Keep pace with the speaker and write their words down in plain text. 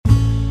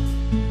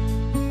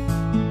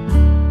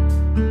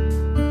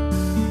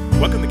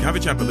Welcome to Calvary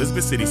Chapel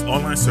Elizabeth City's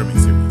online sermon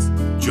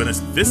series. Join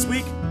us this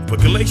week for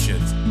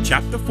Galatians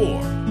chapter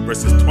 4,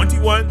 verses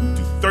 21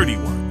 to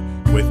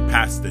 31 with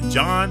Pastor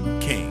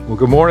John King. Well,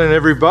 good morning,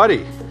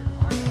 everybody.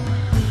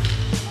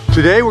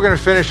 Today we're going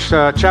to finish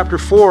chapter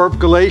 4 of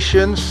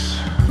Galatians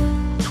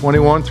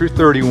 21 through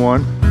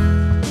 31.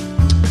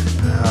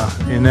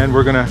 And then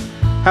we're going to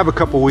have a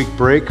couple-week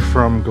break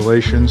from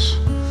Galatians.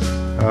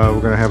 We're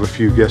going to have a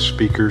few guest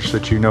speakers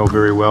that you know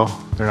very well.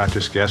 They're not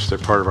just guests, they're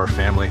part of our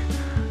family.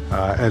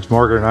 As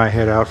Margaret and I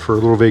head out for a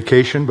little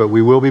vacation, but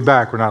we will be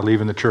back. We're not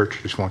leaving the church.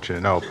 Just want you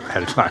to know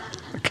ahead of time.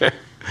 Okay.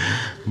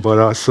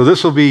 But so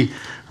this will be,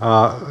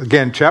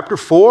 again, chapter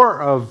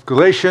 4 of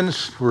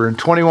Galatians. We're in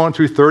 21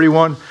 through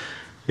 31.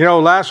 You know,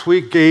 last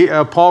week,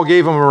 Paul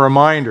gave him a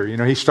reminder. You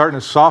know, he's starting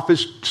to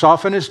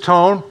soften his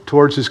tone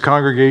towards his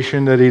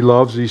congregation that he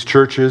loves, these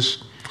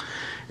churches.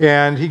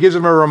 And he gives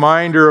them a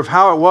reminder of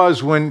how it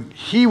was when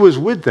he was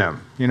with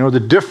them. You know, the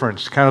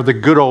difference, kind of the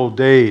good old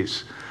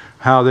days,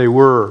 how they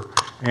were.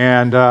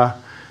 And,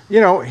 you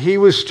know, he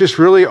was just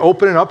really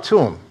opening up to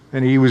them.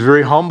 And he was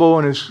very humble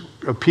in his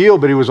appeal,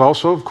 but he was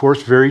also, of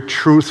course, very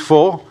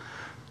truthful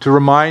to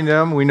remind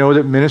them, we know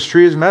that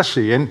ministry is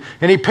messy. And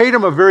he paid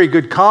him a very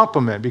good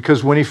compliment,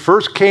 because when he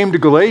first came to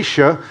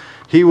Galatia,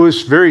 he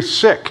was very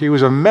sick. He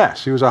was a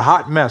mess. He was a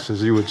hot mess,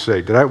 as he would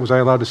say. Was I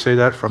allowed to say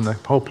that from the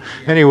Pope?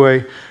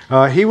 Anyway,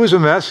 he was a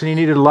mess, and he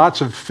needed lots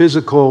of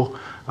physical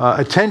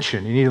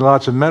attention. He needed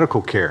lots of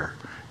medical care.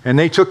 And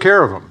they took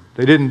care of him.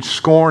 They didn't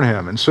scorn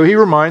him. And so he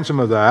reminds them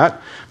of that.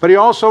 But he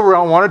also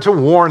wanted to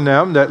warn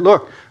them that,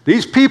 look,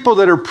 these people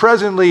that are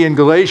presently in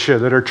Galatia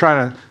that are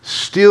trying to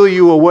steal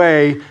you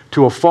away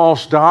to a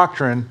false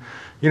doctrine,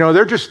 you know,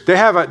 they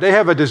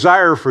have a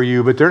desire for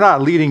you, but they're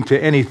not leading to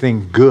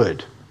anything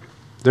good.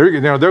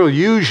 They'll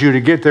use you to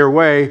get their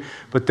way,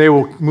 but they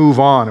will move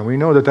on. And we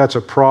know that that's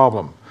a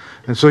problem.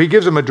 And so he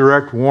gives them a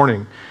direct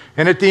warning.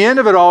 And at the end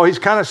of it all, he's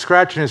kind of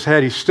scratching his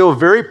head. He's still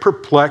very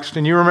perplexed.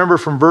 And you remember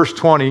from verse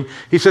 20,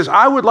 he says,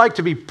 I would like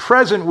to be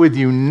present with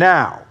you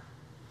now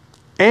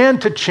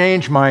and to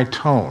change my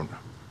tone.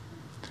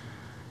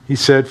 He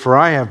said, for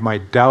I have my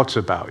doubts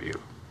about you.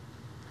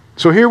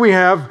 So here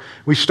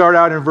we start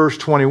out in verse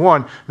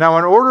 21. Now,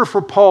 in order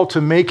for Paul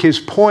to make his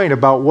point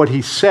about what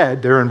he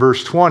said there in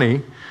verse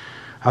 20,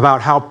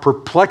 about how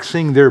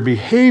perplexing their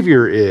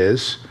behavior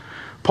is,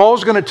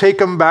 Paul's going to take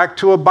them back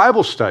to a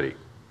Bible study.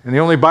 And the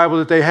only Bible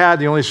that they had,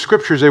 the only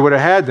scriptures they would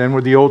have had then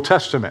were the Old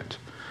Testament.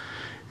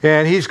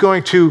 And he's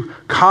going to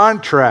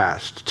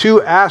contrast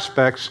two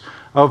aspects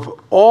of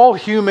all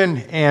human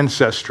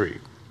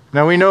ancestry.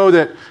 Now we know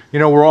that, you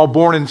know, we're all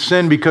born in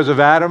sin because of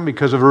Adam,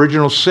 because of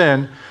original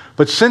sin.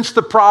 But since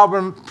the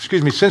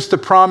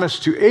promise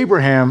to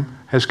Abraham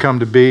has come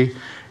to be,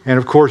 and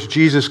of course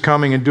Jesus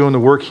coming and doing the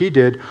work he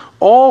did,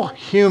 all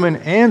human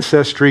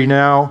ancestry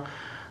now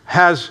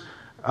has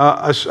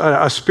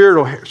a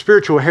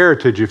spiritual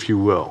heritage, if you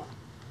will.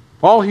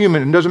 All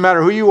human, it doesn't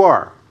matter who you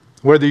are,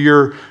 whether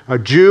you're a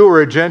Jew or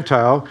a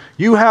Gentile,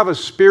 you have a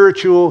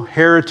spiritual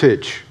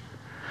heritage.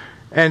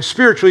 And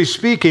spiritually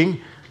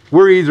speaking,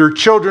 we're either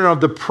children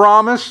of the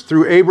promise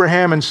through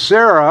Abraham and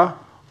Sarah,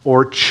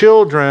 or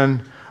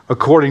children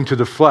according to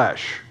the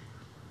flesh.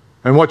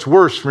 And what's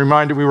worse, we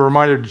were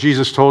reminded,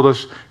 Jesus told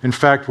us, in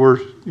fact, we're,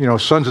 you know,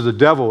 sons of the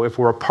devil if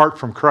we're apart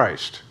from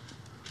Christ.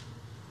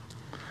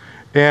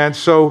 And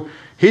so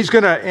he's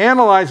going to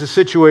analyze the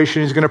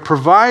situation. He's going to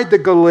provide the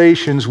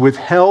Galatians with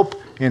help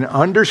in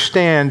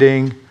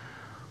understanding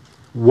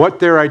what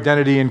their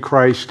identity in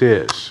Christ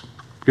is.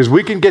 Because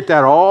we can get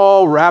that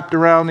all wrapped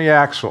around the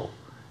axle.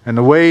 And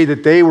the way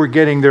that they were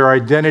getting their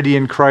identity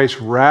in Christ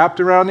wrapped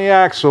around the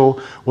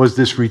axle was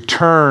this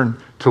return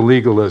to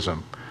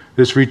legalism,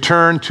 this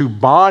return to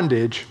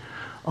bondage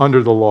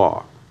under the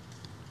law.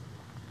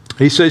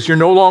 He says, you're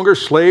no longer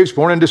slaves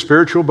born into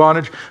spiritual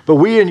bondage, but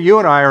you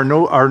and I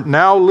are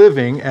now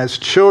living as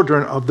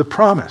children of the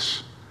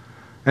promise.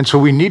 And so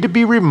we need to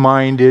be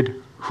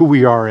reminded who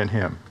we are in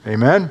him.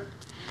 Amen?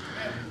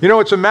 You know,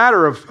 it's a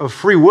matter of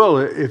free will,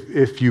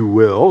 if you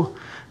will,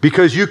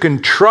 because you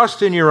can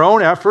trust in your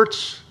own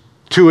efforts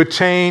to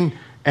attain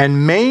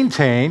and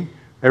maintain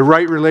a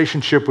right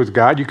relationship with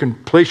God. You can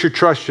place your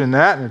trust in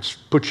that, and it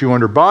puts you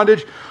under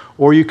bondage,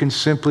 or you can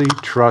simply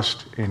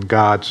trust in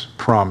God's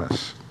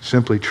promise.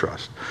 Simply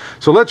trust.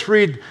 So let's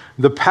read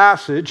the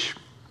passage.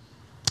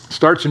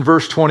 Starts in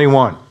verse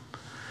 21.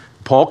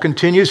 Paul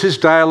continues his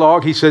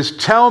dialogue. He says,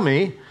 tell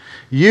me,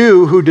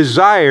 you who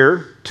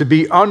desire to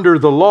be under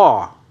the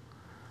law,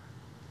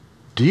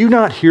 do you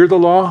not hear the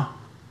law?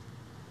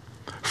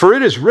 For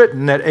it is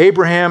written that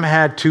Abraham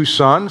had two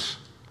sons,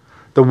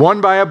 the one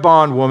by a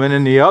bondwoman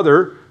and the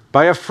other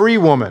by a free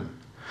woman.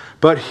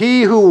 But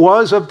he who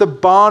was of the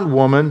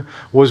bondwoman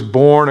was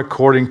born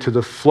according to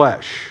the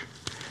flesh,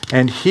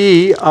 and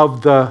he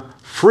of the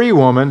free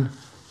woman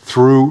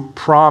through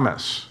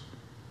promise.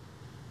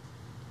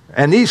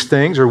 And these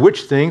things, or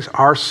which things,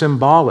 are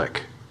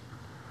symbolic.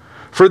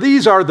 For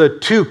these are the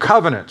two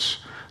covenants,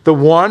 the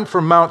one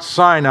from Mount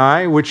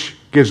Sinai, which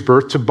gives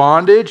birth to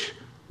bondage,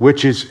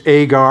 which is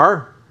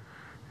Agar,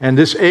 And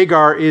this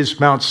Agar is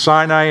Mount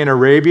Sinai in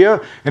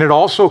Arabia, and it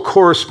also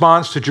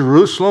corresponds to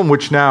Jerusalem,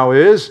 which now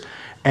is,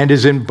 and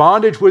is in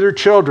bondage with her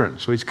children.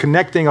 So he's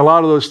connecting a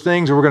lot of those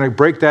things, and we're going to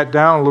break that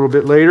down a little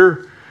bit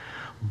later.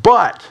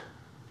 But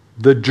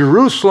the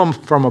Jerusalem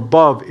from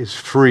above is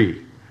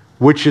free,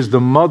 which is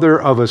the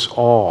mother of us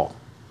all.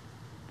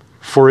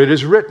 For it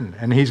is written,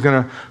 and he's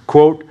going to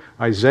quote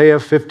Isaiah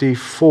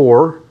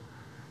 54,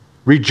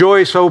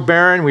 "Rejoice, O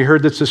barren," we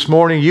heard this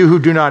morning, "you who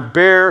do not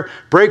bear.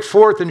 Break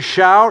forth and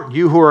shout,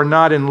 you who are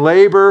not in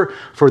labor,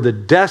 for the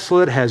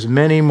desolate has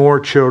many more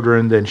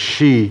children than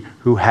she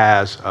who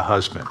has a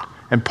husband."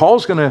 And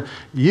Paul's going to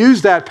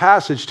use that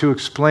passage to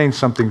explain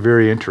something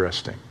very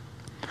interesting.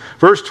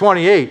 Verse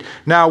 28,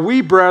 "Now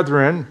we,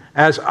 brethren,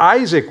 as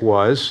Isaac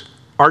was,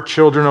 are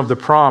children of the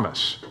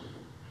promise."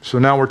 So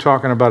now we're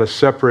talking about a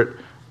separate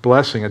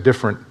blessing, a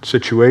different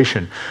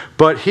situation.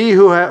 "But he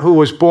who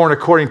was born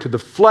according to the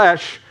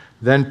flesh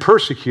then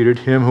persecuted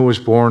him who was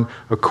born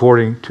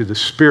according to the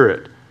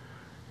Spirit.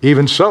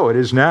 Even so it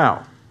is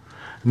now.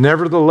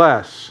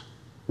 Nevertheless,"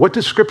 what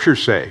does Scripture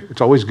say?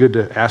 It's always good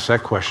to ask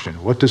that question.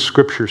 What does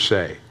Scripture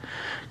say?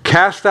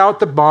 "Cast out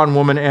the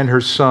bondwoman and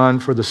her son,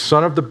 for the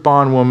son of the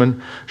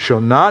bondwoman shall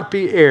not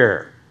be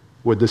heir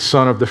with the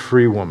son of the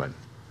free woman.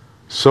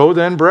 So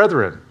then,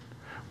 brethren,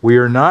 we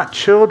are not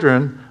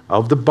children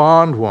of the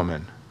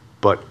bondwoman,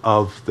 but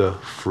of the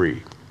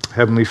free."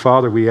 Heavenly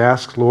Father, we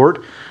ask, Lord,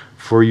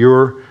 for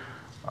your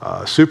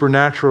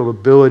supernatural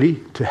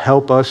ability to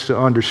help us to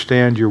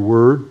understand your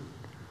word.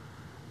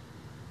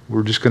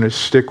 We're just going to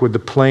stick with the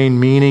plain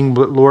meaning,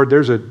 but Lord,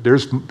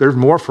 there's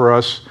more for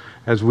us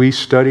as we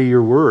study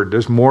your word.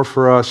 There's more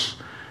for us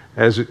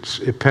as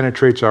it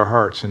penetrates our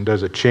hearts and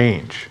does a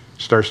change,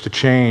 starts to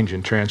change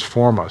and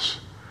transform us.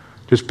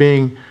 Just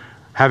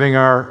having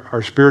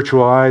our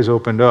spiritual eyes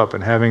opened up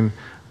and having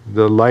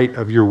the light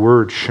of your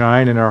word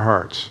shine in our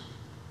hearts.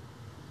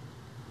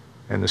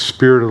 And the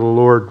Spirit of the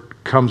Lord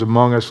comes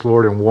among us,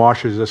 Lord, and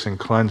washes us and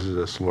cleanses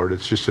us, Lord.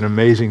 It's just an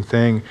amazing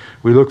thing.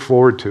 We look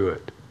forward to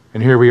it.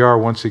 And here we are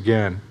once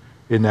again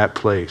in that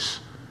place.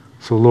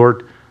 So,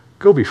 Lord,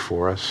 go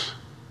before us.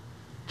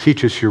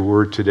 Teach us your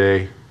word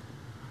today.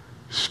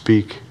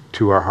 Speak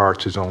to our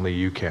hearts as only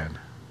you can.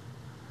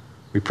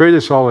 We pray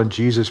this all in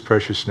Jesus'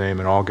 precious name,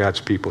 and all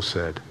God's people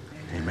said,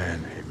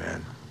 amen,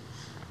 amen.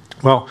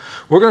 Well,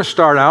 we're going to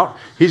start out.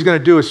 He's going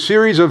to do a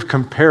series of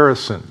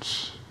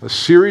comparisons. A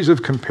series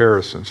of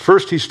comparisons.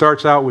 First, he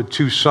starts out with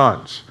two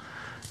sons.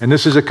 And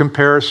this is a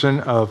comparison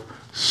of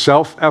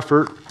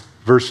self-effort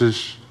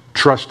versus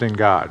trust in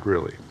God,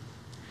 really.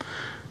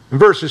 In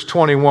verses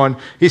 21,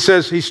 he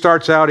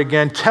starts out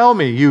again, "Tell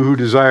me, you who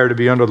desire to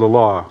be under the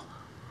law."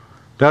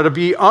 Now, to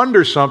be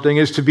under something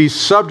is to be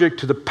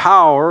subject to the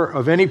power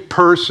of any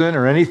person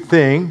or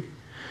anything.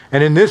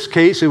 And in this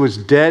case, it was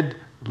dead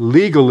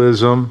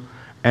legalism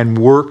and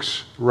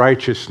works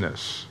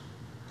righteousness.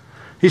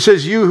 He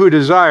says, "You who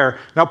desire."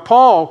 Now,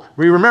 Paul,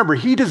 we remember,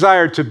 he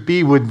desired to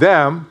be with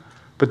them,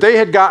 but they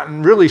had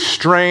gotten really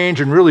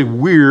strange and really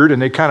weird, and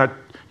they kind of,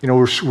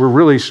 were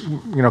really,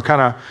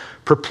 kind of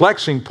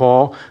perplexing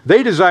Paul.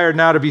 They desired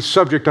now to be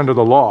subject under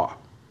the law.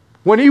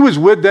 When he was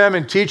with them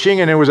and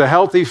teaching, and it was a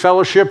healthy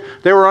fellowship,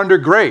 they were under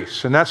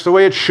grace, and that's the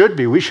way it should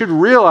be. We should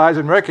realize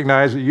and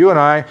recognize that you and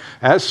I,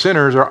 as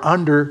sinners, are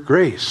under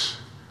grace.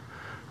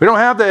 We don't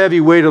have the heavy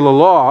weight of the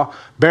law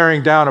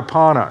bearing down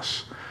upon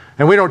us.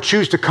 And we don't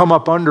choose to come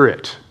up under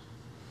it.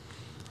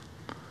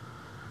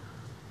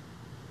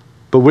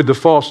 But with the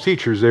false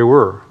teachers, they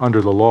were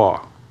under the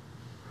law.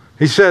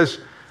 He says,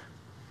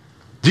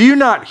 "Do you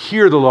not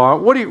hear the law?"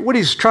 What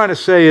he's trying to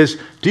say is,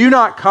 do you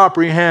not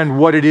comprehend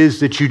what it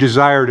is that you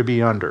desire to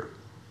be under?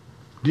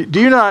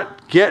 Do you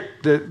not get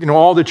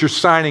all that you're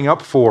signing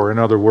up for, in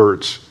other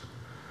words?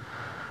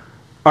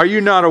 Are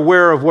you not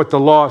aware of what the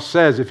law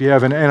says if you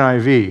have an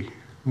NIV?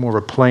 More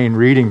of a plain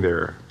reading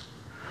there.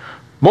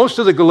 Most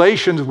of the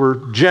Galatians were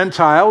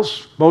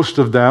Gentiles, most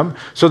of them,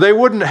 so they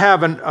wouldn't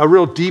have a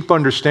real deep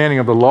understanding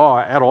of the law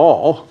at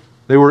all.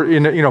 They were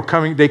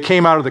they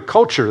came out of the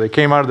culture, they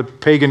came out of the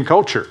pagan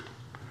culture.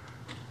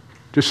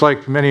 Just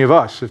like many of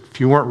us, if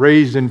you weren't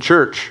raised in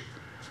church,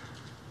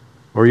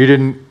 or you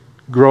didn't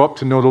grow up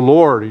to know the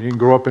Lord, you didn't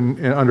grow up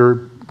under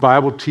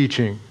Bible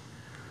teaching,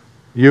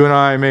 you and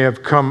I may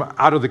have come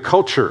out of the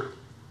culture,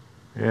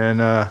 and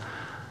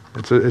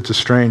it's a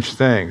strange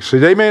thing. So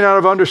they may not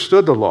have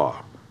understood the law.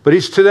 But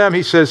to them,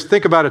 he says,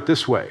 think about it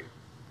this way.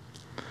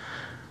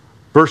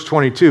 Verse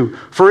 22,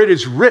 "For it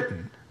is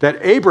written that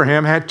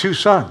Abraham had two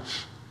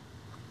sons."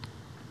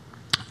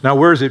 Now,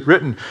 where is it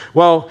written?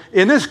 Well,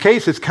 in this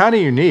case, it's kind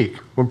of unique.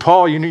 When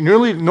Paul,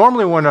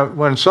 normally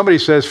when somebody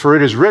says, "For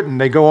it is written,"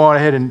 they go on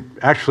ahead and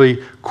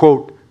actually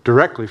quote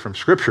directly from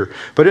Scripture.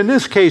 But in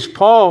this case,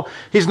 Paul,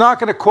 he's not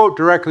going to quote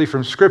directly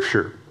from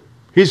Scripture.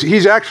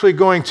 He's actually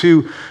going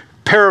to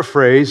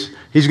paraphrase.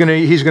 He's going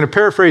to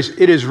paraphrase,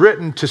 "It is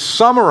written," to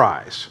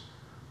summarize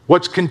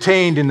what's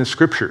contained in the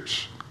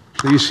Scriptures.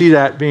 So you see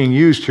that being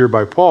used here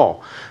by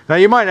Paul. Now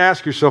you might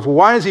ask yourself, well,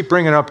 why is he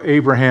bringing up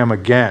Abraham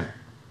again?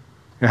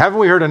 Haven't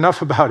we heard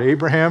enough about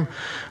Abraham?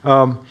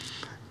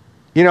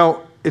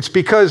 it's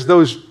because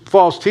those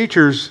false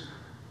teachers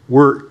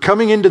were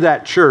coming into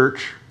that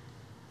church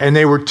and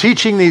they were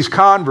teaching these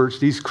converts,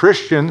 these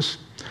Christians,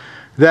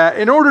 that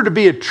in order to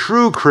be a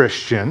true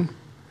Christian,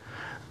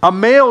 a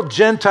male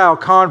Gentile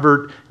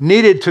convert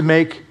needed to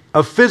make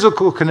a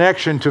physical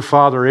connection to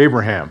Father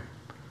Abraham.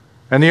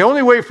 And the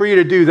only way for you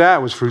to do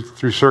that was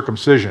through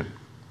circumcision.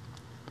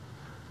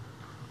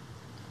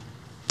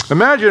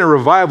 Imagine a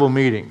revival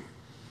meeting.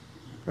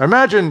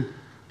 Imagine,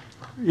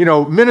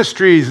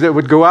 ministries that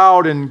would go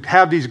out and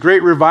have these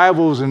great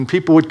revivals and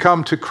people would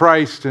come to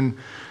Christ and,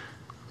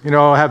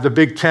 have the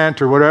big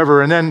tent or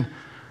whatever. And then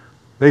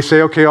they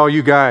say, okay, all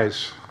you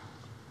guys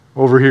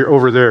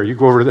over there, you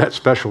go over to that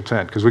special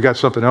tent because we got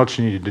something else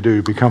you need to do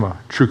to become a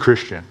true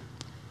Christian.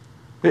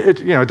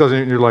 It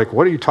doesn't, you're like,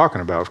 what are you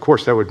talking about? Of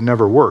course, that would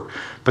never work.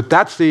 But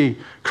that's the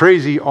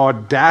crazy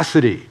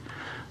audacity.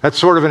 That's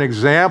sort of an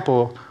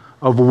example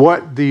of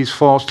what these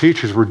false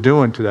teachers were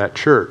doing to that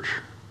church,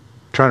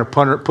 trying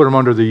to put them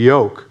under the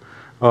yoke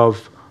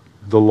of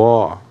the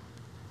law.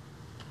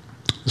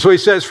 So he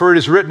says, for it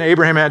is written,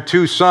 Abraham had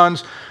two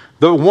sons.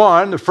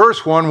 The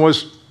first one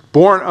was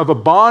born of a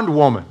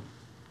bondwoman,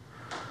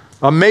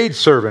 a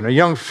maidservant, a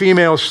young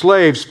female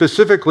slave,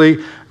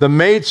 specifically the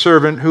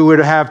maidservant who would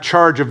have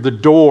charge of the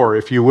door,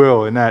 if you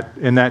will, in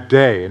that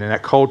day and in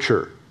that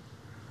culture.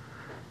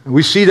 And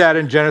we see that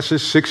in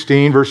Genesis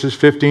 16, verses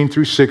 15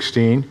 through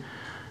 16.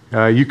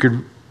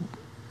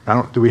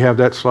 Do we have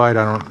that slide?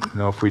 I don't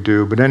know if we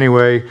do. But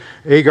anyway,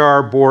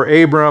 Agar bore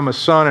Abram a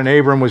son, and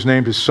Abram was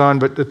named his son.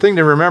 But the thing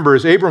to remember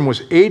is Abram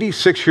was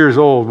 86 years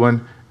old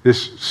when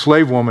this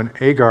slave woman,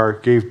 Agar,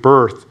 gave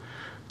birth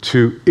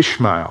to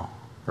Ishmael.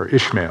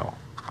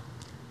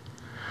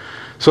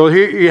 So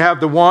here you have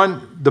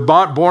born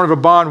of a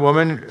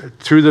bondwoman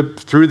through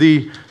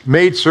the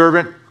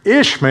maidservant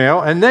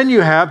Ishmael, and then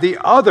you have the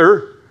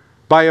other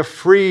by a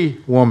free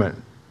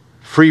woman.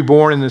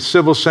 Freeborn in the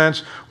civil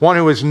sense, one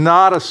who is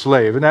not a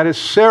slave, and that is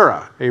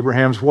Sarah,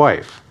 Abraham's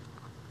wife.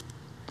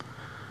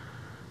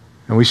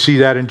 And we see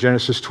that in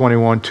Genesis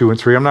 21, 2 and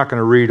 3. I'm not going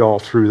to read all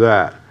through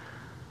that.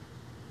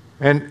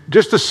 And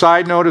just a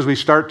side note as we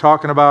start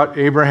talking about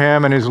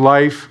Abraham and his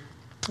life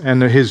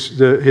and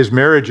his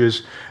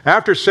marriages,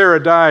 after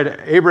Sarah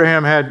died,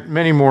 Abraham had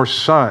many more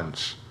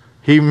sons.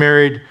 He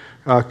married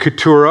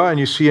Keturah, and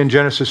you see in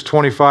Genesis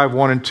 25,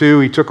 1 and 2,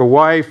 he took a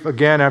wife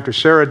again after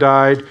Sarah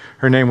died.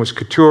 Her name was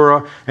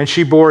Keturah, and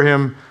she bore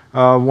him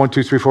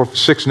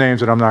 6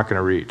 names that I'm not going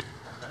to read.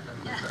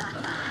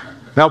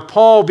 Now,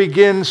 Paul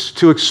begins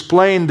to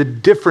explain the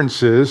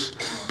differences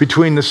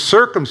between the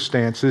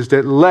circumstances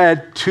that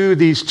led to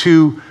these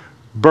two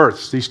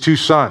births, these two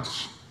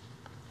sons.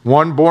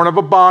 One born of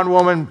a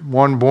bondwoman,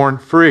 one born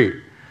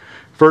free.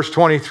 Verse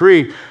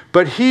 23,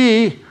 but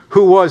he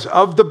who was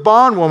of the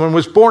bondwoman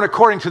was born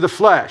according to the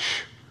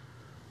flesh,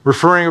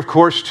 referring, of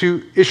course,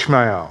 to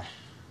Ishmael.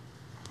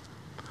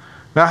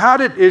 Now, how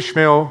did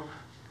Ishmael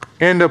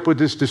end up with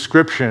this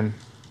description,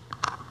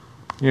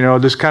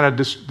 this kind of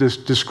this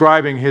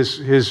describing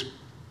his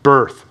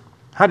birth?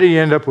 How did he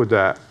end up with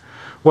that?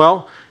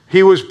 Well,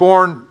 he was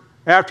born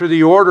after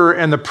the order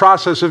and the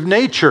process of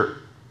nature.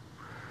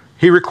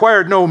 He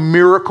required no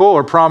miracle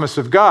or promise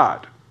of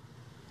God.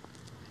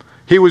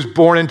 He was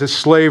born into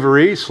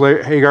slavery.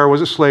 Hagar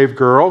was a slave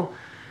girl.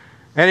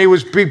 And he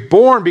was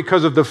born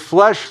because of the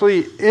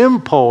fleshly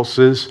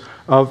impulses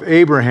of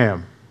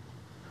Abraham.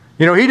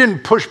 He didn't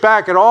push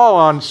back at all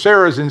on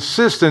Sarah's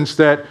insistence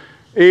that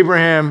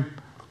Abraham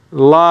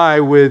lie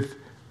with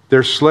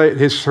her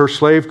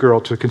slave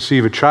girl to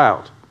conceive a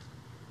child.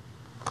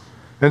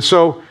 And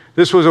so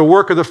this was a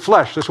work of the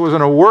flesh. This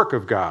wasn't a work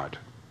of God.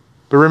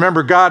 But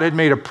remember, God had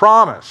made a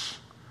promise.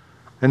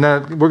 And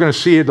that we're going to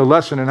see the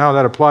lesson and how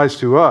that applies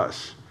to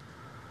us.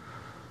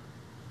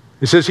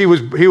 It says he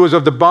was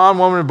of the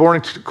bondwoman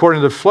born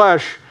according to the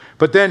flesh,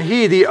 but then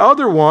he, the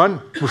other one,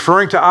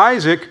 referring to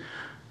Isaac,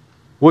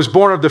 was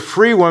born of the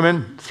free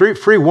woman through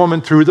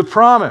the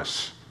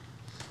promise.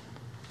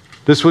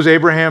 This was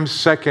Abraham's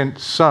second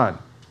son.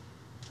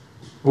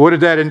 What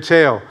did that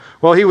entail?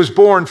 Well, he was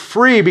born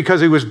free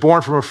because he was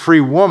born from a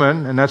free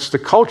woman, and that's the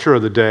culture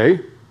of the day.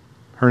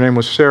 Her name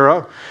was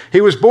Sarah. He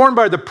was born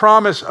by the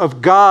promise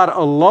of God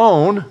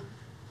alone.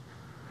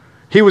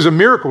 He was a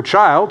miracle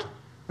child.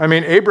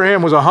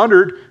 Abraham was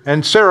 100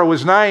 and Sarah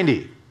was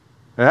 90.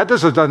 And that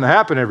doesn't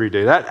happen every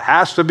day. That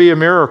has to be a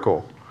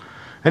miracle.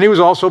 And he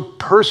was also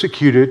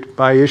persecuted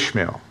by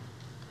Ishmael.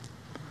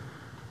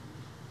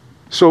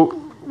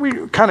 So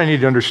we kind of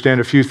need to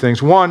understand a few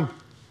things. One,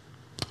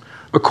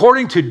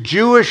 according to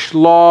Jewish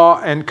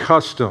law and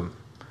custom,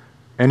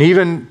 and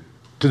even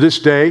to this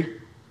day,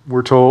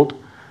 we're told,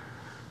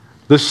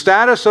 the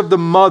status of the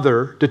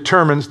mother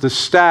determines the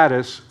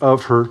status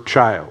of her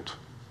child.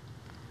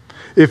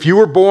 If you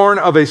were born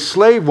of a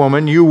slave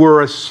woman, you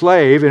were a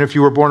slave, and if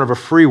you were born of a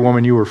free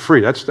woman, you were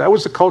free. That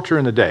was the culture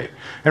in the day.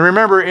 And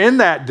remember, in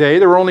that day,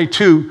 there were only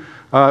two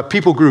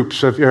people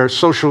groups of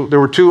social. There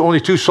were only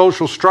two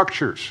social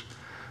structures.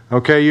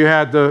 Okay, you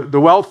had the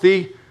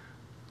wealthy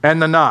and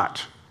the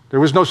not. There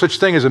was no such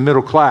thing as a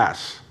middle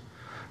class.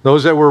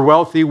 Those that were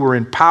wealthy were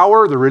in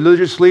power, the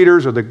religious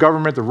leaders or the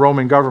government, the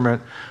Roman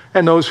government,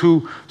 and those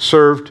who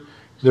served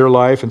their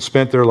life and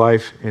spent their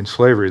life in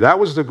slavery. That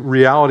was the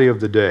reality of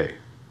the day.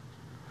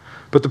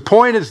 But the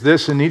point is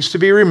this, and needs to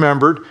be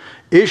remembered: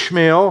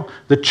 Ishmael,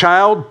 the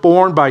child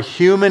born by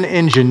human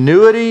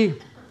ingenuity,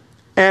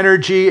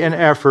 energy, and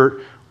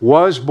effort,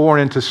 was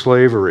born into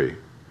slavery.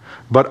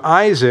 But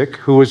Isaac,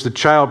 who was the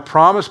child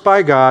promised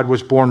by God,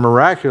 was born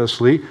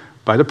miraculously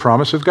by the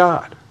promise of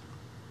God,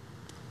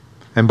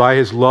 and by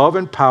his love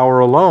and power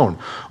alone,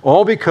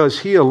 all because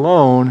he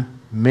alone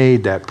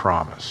made that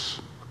promise.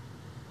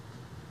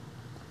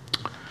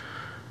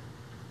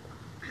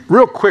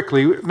 Real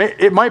quickly,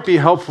 it might be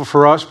helpful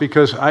for us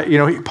because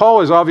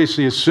Paul is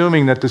obviously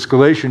assuming that this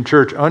Galatian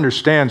church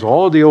understands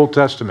all of the Old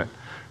Testament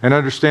and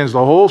understands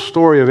the whole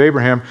story of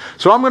Abraham.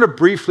 So I'm going to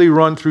briefly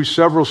run through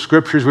several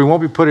scriptures. We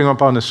won't be putting them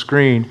up on the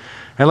screen.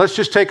 And let's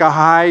just take a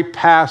high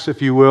pass,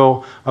 if you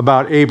will,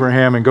 about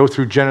Abraham and go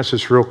through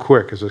Genesis real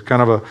quick as a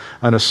kind of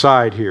an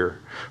aside here.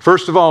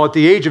 First of all, at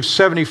the age of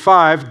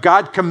 75,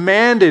 God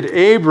commanded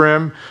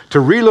Abram to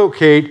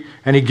relocate,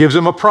 and he gives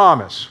him a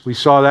promise. We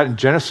saw that in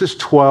Genesis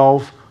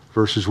 12,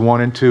 verses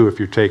 1 and 2, if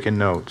you're taking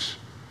notes.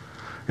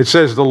 It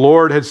says, the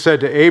Lord had said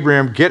to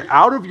Abraham, get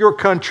out of your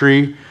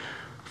country,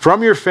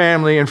 from your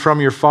family, and from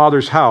your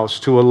father's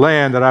house to a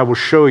land that I will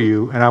show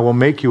you, and I will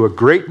make you a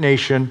great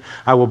nation.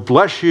 I will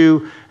bless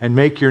you and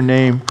make your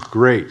name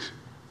great.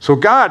 So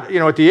God,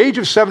 at the age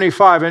of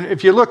 75, and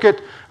if you look at,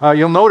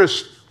 you'll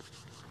notice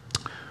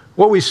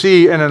what we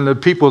see in the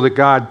people that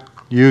God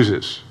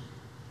uses,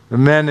 the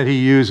men that he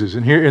uses.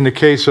 And here in the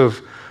case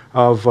of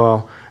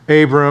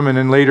Abram, and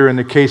then later in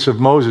the case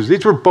of Moses,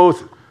 these were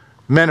both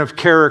men of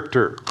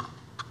character,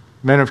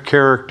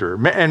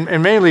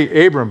 and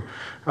mainly Abram.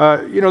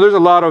 There's a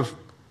lot of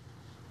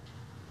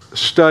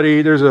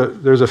study. There's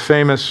a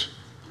famous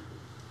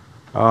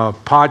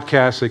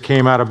podcast that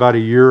came out about a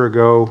year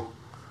ago.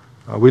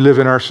 We live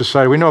in our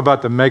society. We know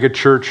about the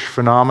megachurch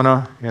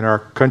phenomena in our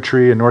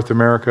country, in North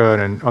America,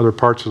 and in other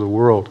parts of the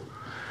world.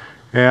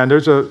 And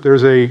there's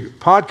a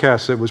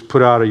podcast that was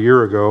put out a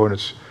year ago,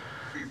 and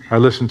I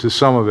listened to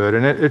some of it,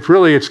 and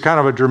it's kind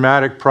of a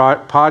dramatic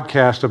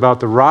podcast about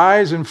the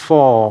rise and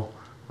fall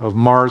of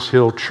Mars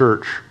Hill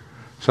Church.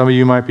 Some of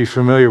you might be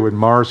familiar with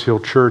Mars Hill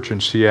Church in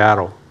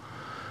Seattle.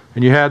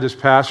 And you had this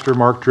pastor,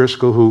 Mark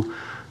Driscoll, who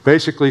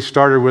basically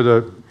started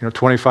with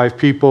 25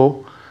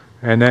 people,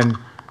 and then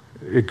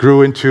it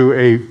grew into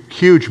a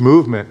huge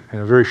movement in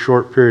a very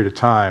short period of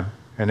time.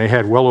 And they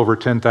had well over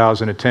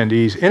 10,000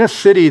 attendees in a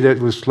city that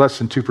was less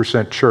than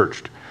 2%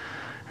 churched.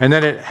 And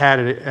then it had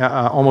an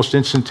almost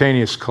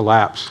instantaneous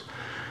collapse.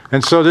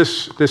 And so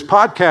this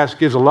podcast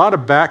gives a lot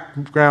of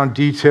background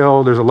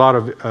detail. There's a lot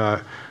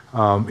of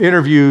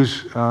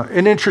interviews,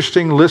 an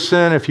interesting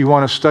listen if you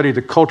want to study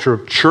the culture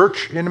of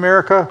church in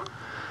America.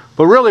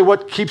 But really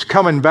what keeps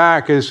coming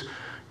back is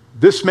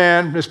this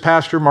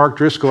pastor, Mark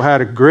Driscoll,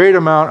 had a great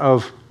amount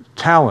of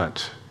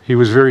talent. He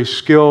was very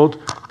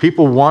skilled.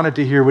 People wanted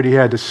to hear what he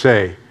had to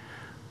say,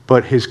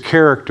 but his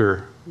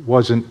character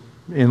wasn't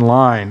in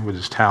line with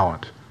his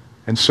talent.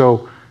 And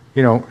so,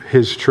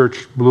 his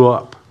church blew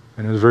up,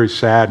 and it was a very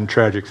sad and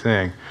tragic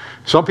thing.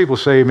 Some people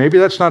say maybe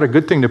that's not a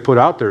good thing to put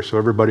out there so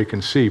everybody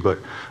can see, but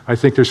I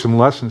think there's some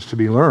lessons to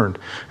be learned.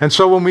 And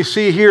so when we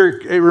see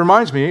here, it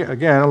reminds me,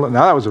 again, now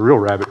that was a real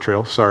rabbit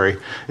trail, sorry.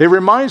 It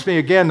reminds me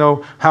again,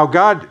 though, how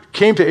God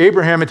came to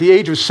Abraham at the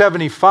age of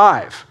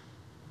 75.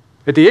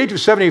 At the age of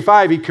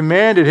 75, he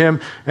commanded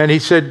him, and he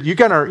said, you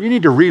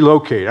need to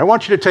relocate. I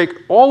want you to take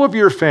all of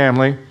your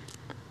family,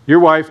 your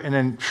wife, and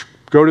then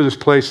go to this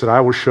place that I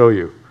will show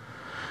you.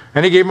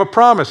 And he gave him a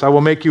promise. I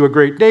will make you a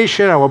great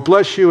nation. I will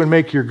bless you and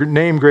make your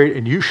name great,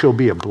 and you shall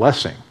be a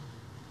blessing.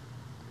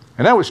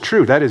 And that was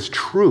true. That is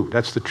true.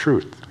 That's the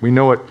truth. We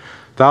know it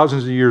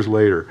thousands of years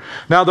later.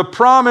 Now, the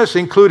promise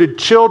included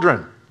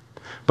children.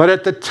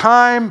 But by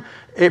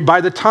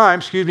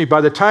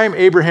the time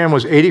Abraham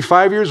was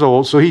 85 years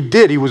old, so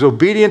he was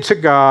obedient to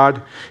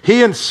God,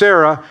 he and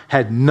Sarah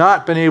had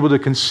not been able to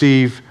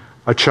conceive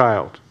a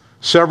child.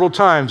 Several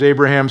times,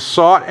 Abraham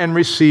sought and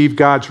received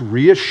God's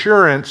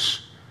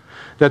reassurance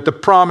that the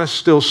promise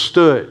still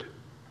stood.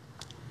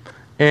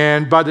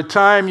 And by the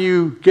time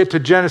you get to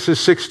Genesis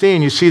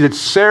 16, you see that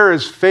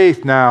Sarah's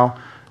faith now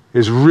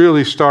is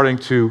really starting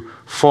to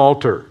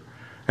falter.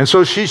 And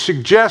so she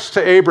suggests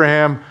to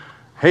Abraham,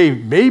 hey,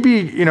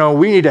 maybe,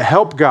 we need to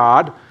help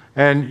God,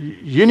 and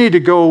you need to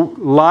go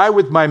lie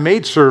with my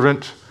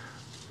maidservant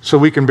so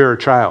we can bear a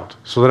child,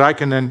 so that I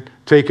can then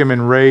take him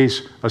and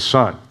raise a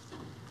son.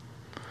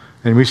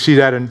 And we see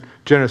that in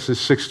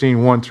Genesis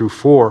 16, 1 through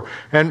 4.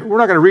 And we're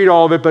not going to read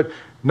all of it, but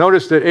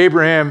notice that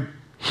Abraham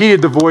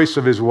heeded the voice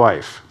of his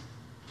wife.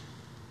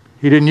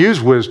 He didn't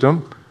use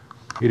wisdom.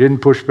 He didn't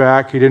push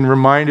back. He didn't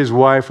remind his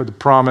wife of the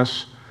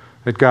promise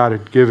that God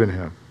had given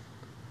him.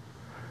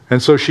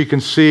 And so she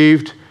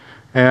conceived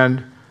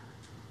and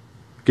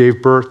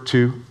gave birth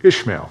to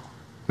Ishmael.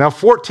 Now,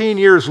 14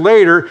 years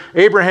later,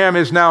 Abraham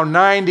is now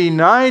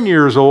 99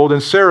 years old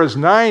and Sarah's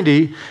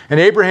 90, and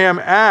Abraham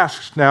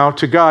asks now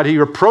to God, he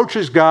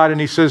approaches God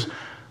and he says,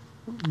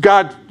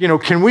 God,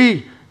 can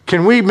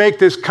we make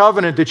this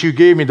covenant that you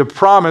gave me, the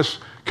promise,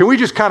 can we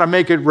just kind of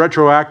make it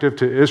retroactive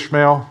to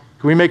Ishmael?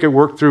 Can we make it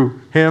work through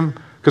him?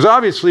 Because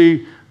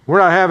obviously, we're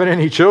not having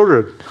any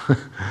children.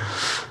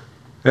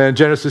 And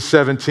Genesis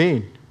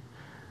 17.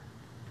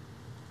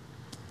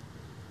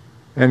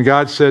 And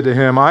God said to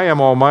him, I am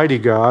Almighty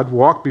God,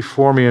 walk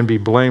before me and be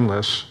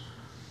blameless,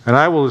 and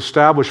I will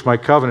establish my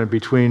covenant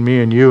between me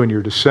and you and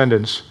your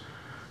descendants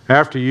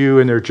after you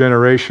and their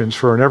generations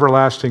for an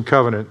everlasting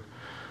covenant,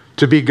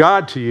 to be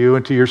God to you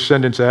and to your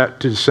descendants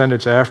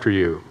after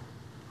you.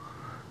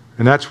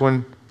 And that's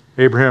when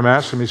Abraham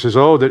asked him, he says,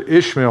 that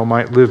Ishmael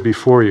might live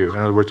before you. In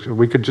other words,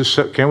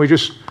 can't we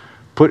just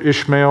put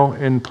Ishmael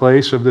in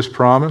place of this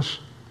promise?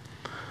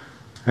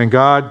 And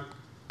God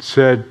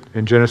said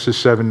in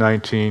Genesis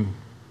 7:19,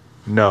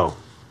 no.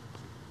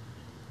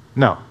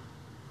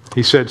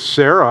 He said,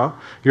 Sarah,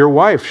 your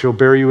wife, shall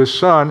bear you a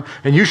son,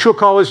 and you shall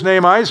call his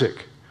name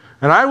Isaac.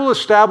 And I will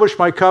establish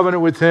my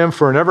covenant with him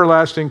for an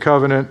everlasting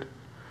covenant,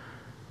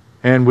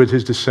 and with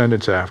his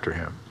descendants after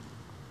him.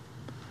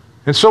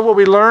 And so what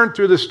we learn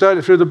through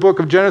the book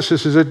of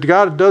Genesis is that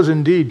God does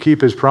indeed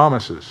keep his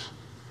promises.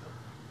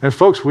 And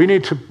folks, we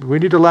need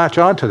to latch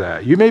on to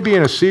that. You may be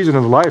in a season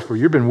of life where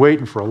you've been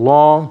waiting for a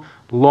long,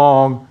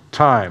 long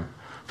time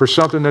for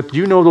something that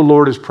the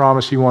Lord has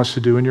promised he wants to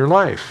do in your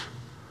life.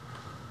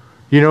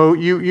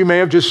 You may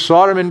have just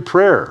sought him in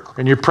prayer,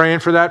 and you're praying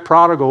for that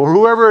prodigal or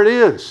whoever it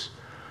is.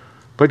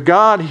 But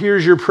God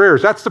hears your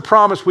prayers. That's the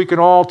promise we can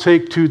all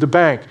take to the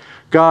bank.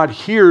 God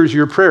hears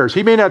your prayers.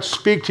 He may not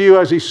speak to you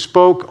as he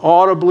spoke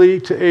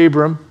audibly to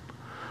Abram,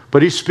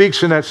 but he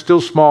speaks in that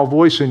still small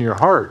voice in your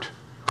heart.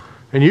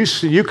 And you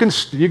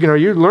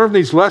learn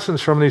these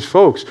lessons from these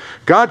folks.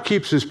 God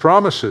keeps his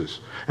promises.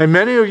 And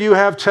many of you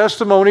have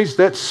testimonies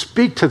that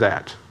speak to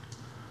that.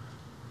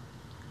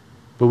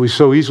 But we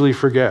so easily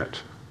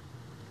forget.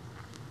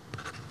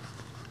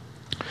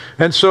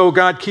 And so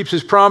God keeps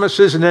his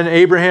promises, and then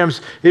Abraham's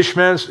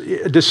Ishmael's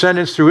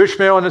descendants through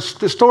Ishmael. And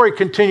the story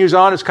continues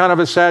on. It's kind of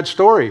a sad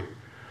story.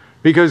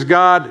 Because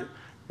Sarah,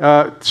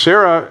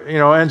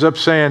 ends up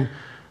saying,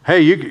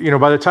 hey,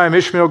 by the time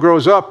Ishmael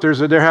grows up,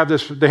 they have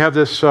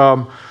this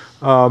a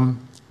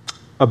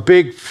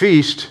big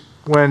feast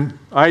when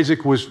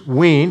Isaac was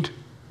weaned.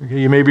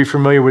 You may be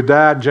familiar with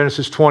that,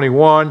 Genesis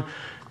 21.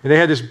 And they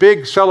had this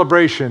big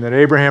celebration that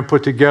Abraham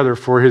put together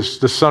for the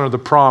son of the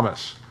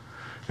promise.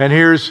 And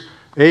here's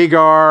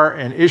Agar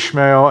and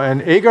Ishmael,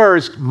 and Agar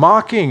is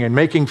mocking and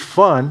making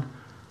fun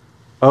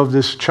of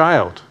this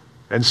child.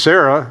 And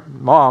Sarah,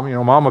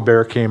 Mama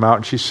Bear, came out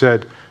and she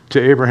said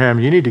to Abraham,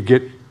 you need to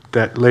get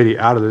that lady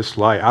out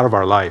of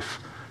our life.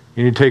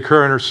 You need to take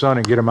her and her son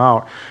and get them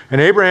out.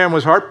 And Abraham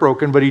was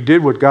heartbroken, but he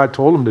did what God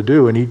told him to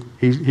do, and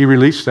he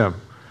released them,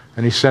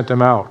 and he sent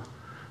them out.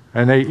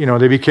 And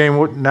they became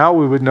what now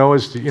we would know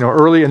as in the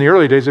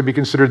early days they'd be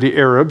considered the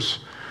Arabs.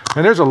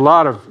 And there's a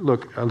lot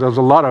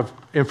of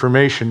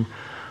information.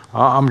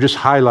 I'm just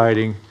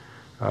highlighting.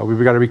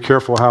 We've got to be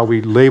careful how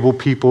we label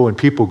people and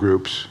people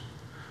groups.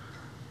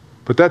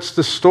 But that's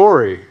the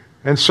story.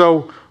 And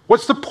so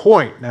what's the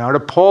point now to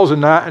Paul's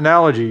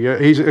analogy?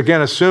 He's,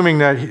 again, assuming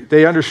that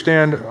they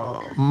understand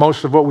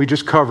most of what we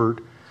just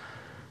covered.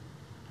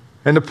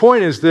 And the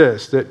point is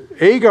this, that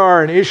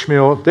Agar and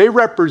Ishmael, they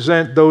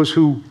represent those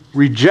who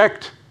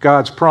reject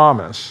God's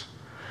promise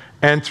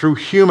and through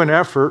human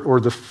effort or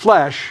the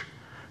flesh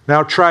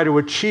now try to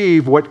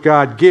achieve what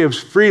God gives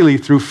freely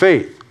through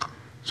faith.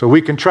 So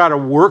we can try to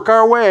work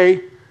our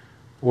way,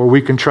 or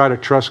we can try to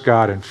trust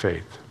God in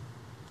faith.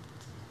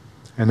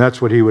 And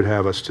that's what he would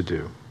have us to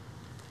do.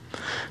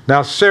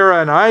 Now,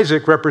 Sarah and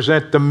Isaac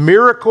represent the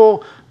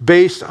miracle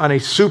based on a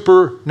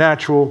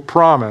supernatural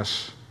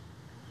promise.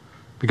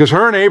 Because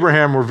her and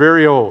Abraham were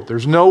very old.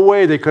 There's no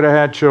way they could have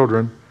had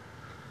children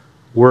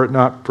were it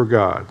not for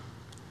God.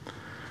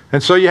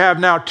 And so you have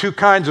now two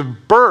kinds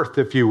of birth,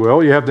 if you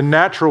will. You have the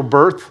natural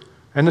birth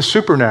and the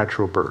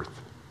supernatural birth.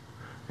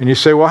 And you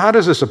say, well, how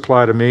does this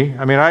apply to me?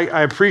 I mean,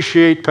 I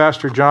appreciate,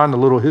 Pastor John, the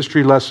little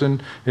history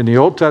lesson in the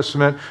Old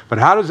Testament, but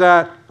how does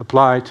that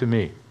apply to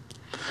me?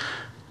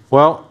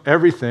 Well,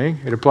 everything.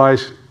 It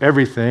applies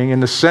everything in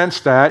the sense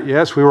that,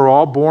 yes, we were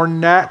all born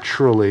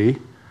naturally,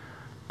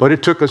 but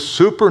it took a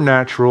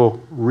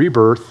supernatural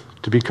rebirth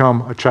to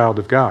become a child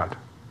of God.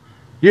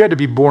 You had to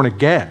be born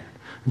again.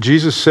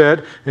 Jesus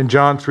said in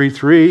John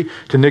 3:3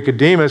 to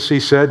Nicodemus, he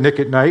said, Nick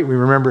at night, we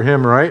remember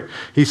him, right?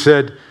 He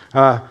said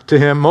to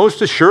him,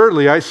 most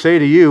assuredly I say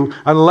to you,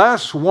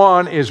 unless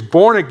one is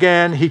born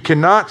again, he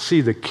cannot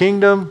see the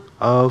kingdom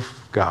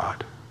of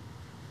God.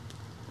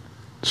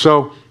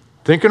 So,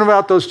 thinking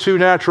about those two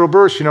natural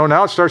births,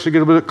 now it starts to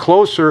get a bit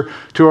closer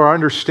to our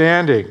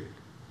understanding.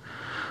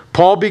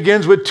 Paul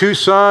begins with two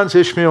sons,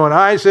 Ishmael and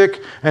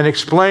Isaac, and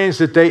explains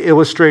that they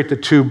illustrate the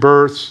two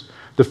births.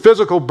 The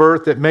physical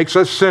birth that makes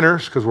us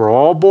sinners, because we're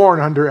all born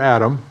under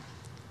Adam,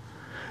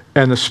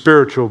 and the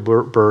spiritual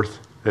birth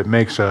that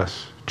makes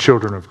us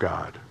children of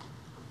God.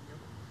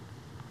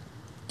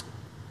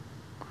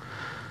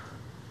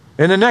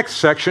 In the next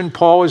section,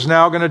 Paul is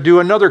now going to do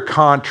another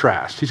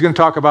contrast. He's going to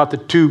talk about the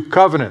two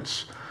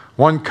covenants.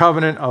 One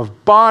covenant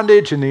of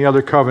bondage and the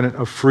other covenant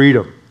of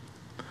freedom.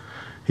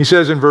 He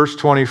says in verse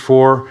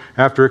 24,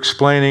 after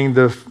explaining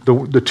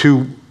the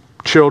two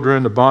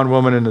children, the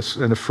bondwoman and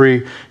the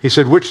free, he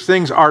said, which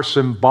things are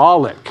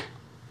symbolic?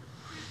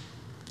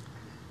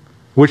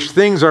 Which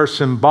things are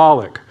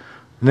symbolic?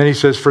 And then he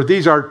says, for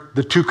these are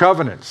the two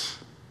covenants.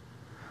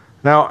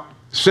 Now,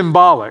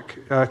 symbolic.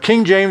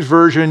 King James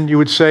Version, you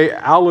would say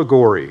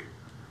allegory.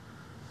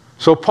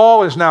 So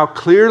Paul is now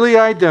clearly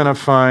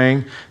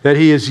identifying that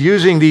he is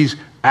using these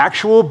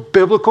actual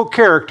biblical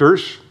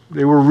characters,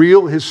 they were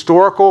real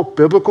historical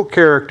biblical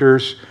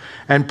characters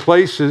and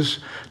places,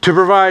 to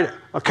provide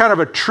a kind of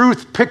a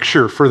truth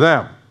picture for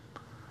them.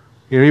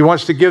 He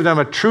wants to give them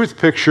a truth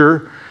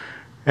picture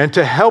and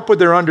to help with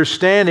their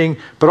understanding,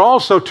 but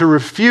also to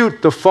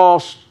refute the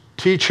false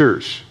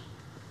teachers,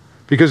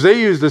 because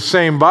they use the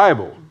same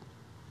Bible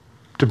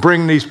to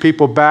bring these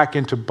people back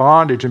into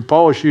bondage. And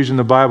Paul is using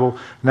the Bible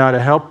now to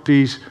help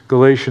these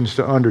Galatians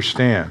to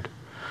understand.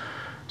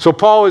 So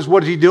Paul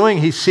what is he doing?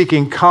 He's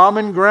seeking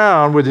common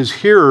ground with his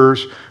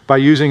hearers by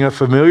using a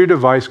familiar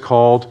device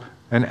called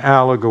an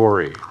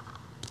allegory.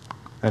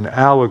 An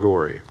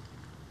allegory.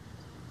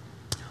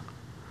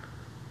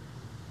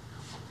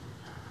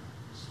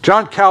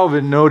 John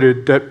Calvin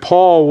noted that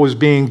Paul was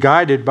being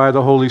guided by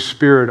the Holy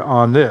Spirit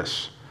on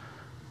this.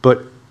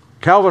 But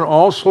Calvin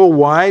also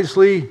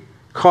wisely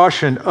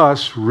cautioned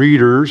us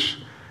readers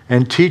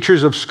and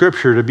teachers of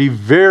Scripture to be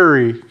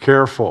very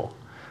careful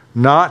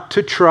not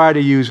to try to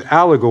use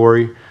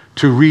allegory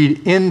to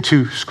read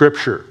into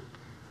Scripture.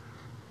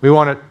 We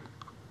want to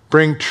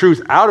bring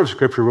truth out of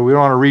Scripture, but we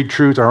don't want to read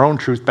truth, our own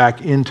truth,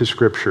 back into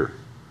Scripture.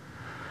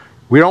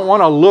 We don't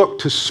want to look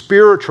to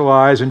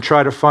spiritualize and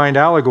try to find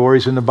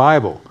allegories in the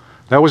Bible.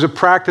 That was a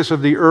practice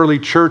of the early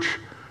church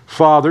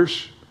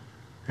fathers,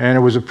 and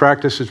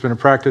it's been a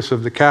practice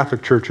of the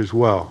Catholic Church as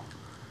well.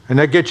 And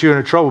that gets you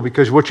into trouble,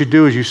 because what you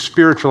do is you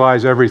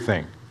spiritualize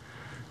everything,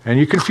 and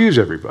you confuse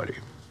everybody.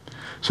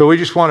 So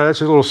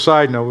that's a little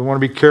side note, we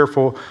want to be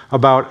careful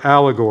about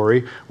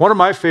allegory. One of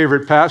my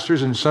favorite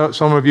pastors, and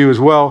some of you as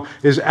well,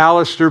 is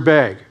Alistair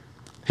Begg.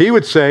 He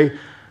would say,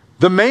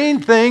 the main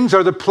things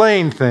are the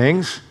plain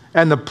things,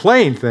 and the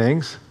plain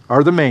things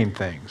are the main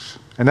things.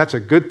 And that's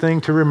a good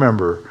thing to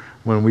remember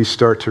when we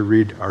start to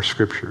read our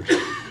Scriptures.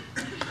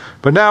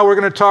 But now we're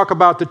going to talk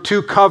about the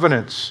two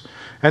covenants.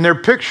 And they're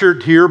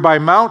pictured here by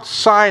Mount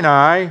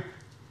Sinai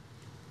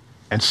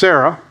and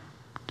Sarah,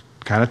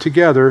 kind of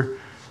together,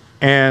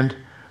 and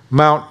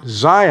Mount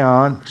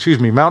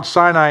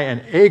Sinai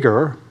and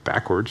Agar,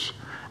 backwards,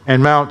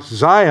 and Mount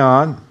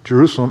Zion,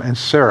 Jerusalem, and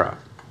Sarah.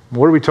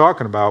 What are we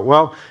talking about?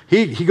 Well,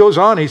 he goes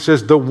on, he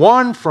says, the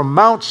one from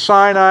Mount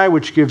Sinai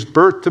which gives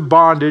birth to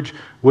bondage,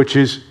 which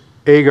is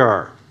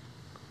Agar.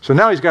 So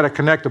now he's got to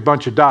connect a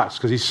bunch of dots,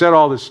 because he said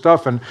all this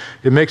stuff, and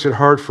it makes it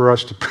hard for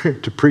us to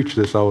preach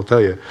this, I will tell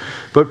you.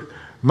 But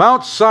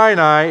Mount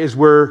Sinai is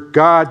where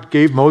God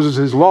gave Moses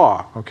his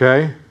law,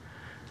 okay?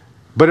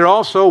 But it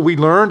also, we've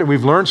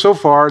learned so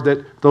far,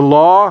 that the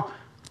law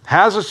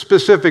has a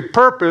specific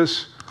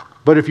purpose,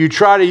 but if you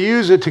try to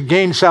use it to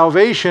gain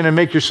salvation and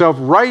make yourself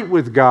right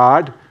with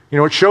God,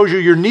 it shows you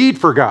your need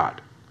for God.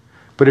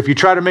 But if you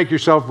try to make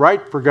yourself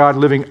right for God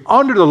living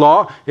under the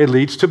law, it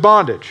leads to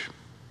bondage.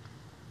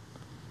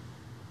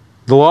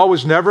 The law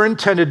was never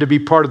intended to be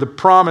part of the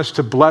promise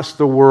to bless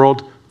the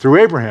world through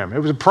Abraham. It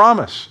was a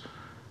promise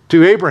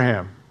to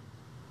Abraham.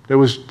 It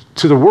was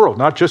to the world,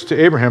 not just to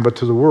Abraham, but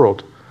to the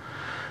world.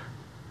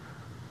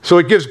 So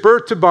it gives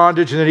birth to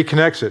bondage, and then he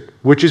connects it,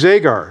 which is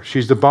Agar.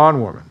 She's the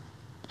bondwoman.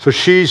 So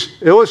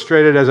she's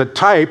illustrated as a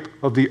type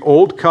of the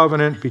old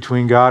covenant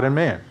between God and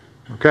man.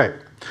 Okay.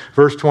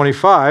 Verse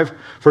 25,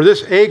 for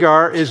this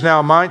Agar is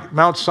now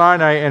Mount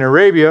Sinai in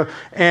Arabia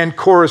and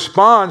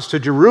corresponds to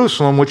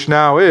Jerusalem, which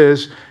now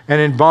is,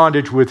 and in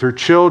bondage with her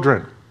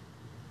children.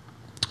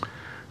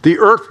 The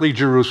earthly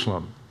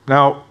Jerusalem.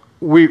 Now,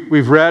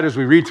 we've read, as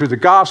we read through the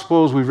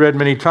Gospels, we've read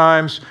many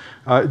times,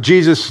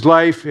 Jesus'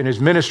 life and his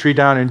ministry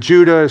down in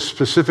Judah,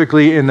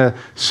 specifically in the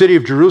city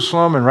of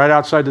Jerusalem, and right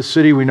outside the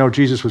city we know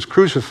Jesus was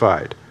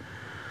crucified.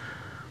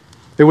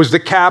 It was the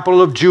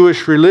capital of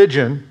Jewish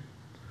religion,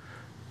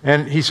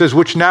 and he says,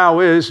 which now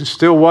is, and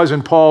still was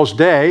in Paul's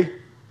day,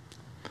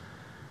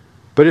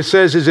 but it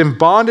says is in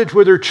bondage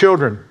with her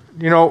children.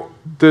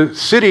 The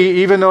city,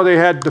 even though they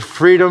had the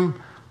freedom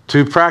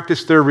to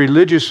practice their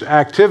religious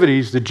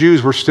activities, the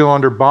Jews were still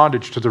under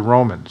bondage to the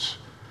Romans.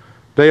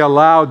 They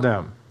allowed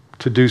them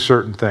to do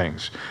certain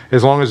things,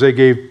 as long as they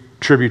gave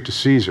tribute to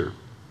Caesar.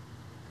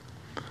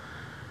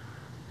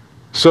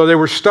 So they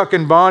were stuck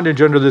in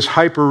bondage under this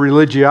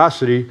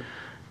hyper-religiosity.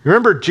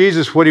 Remember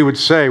Jesus, what he would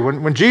say.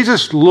 When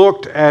Jesus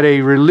looked at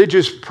a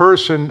religious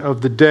person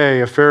of the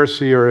day, a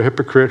Pharisee or a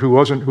hypocrite who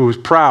was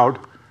proud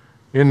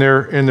in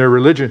their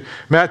religion,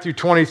 Matthew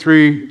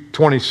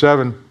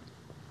 23:27,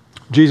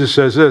 Jesus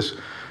says this.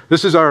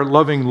 This is our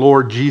loving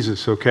Lord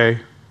Jesus, okay?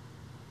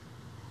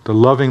 The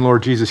loving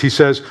Lord Jesus. He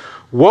says,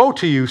 woe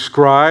to you,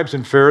 scribes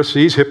and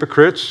Pharisees,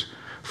 hypocrites,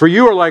 For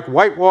you are like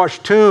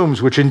whitewashed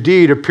tombs, which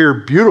indeed appear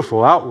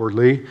beautiful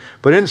outwardly,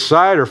 but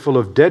inside are full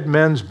of dead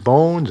men's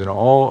bones and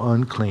all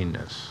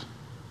uncleanness.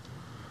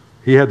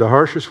 He had the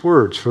harshest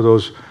words for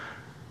those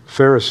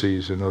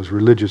Pharisees and those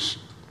religious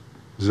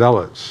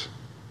zealots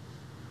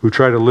who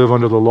tried to live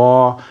under the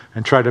law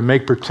and tried to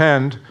make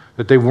pretend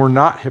that they were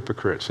not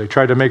hypocrites. They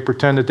tried to make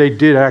pretend that they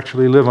did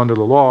actually live under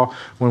the law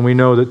when we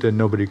know that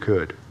nobody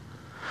could.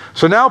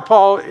 So now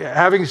Paul,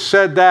 having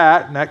said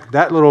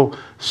that little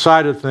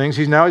side of things,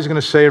 he's going to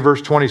say in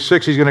verse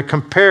 26, he's going to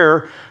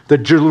compare the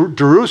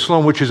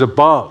Jerusalem which is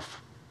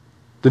above,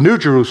 the New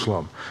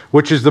Jerusalem,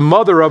 which is the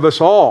mother of us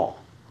all.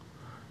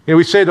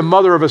 We say the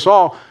mother of us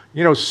all.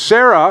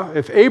 Sarah,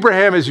 if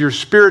Abraham is your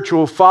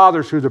spiritual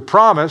father through the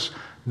promise,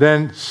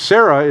 then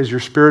Sarah is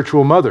your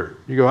spiritual mother.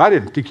 You go, I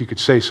didn't think you could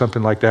say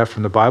something like that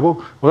from the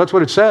Bible. Well, that's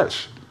what it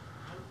says.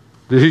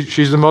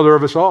 She's the mother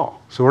of us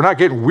all. So we're not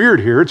getting weird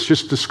here. It's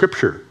just the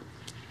scripture.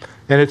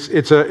 And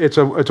it's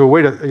a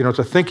way to, it's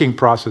a thinking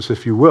process,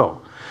 if you will.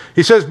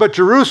 He says, but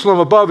Jerusalem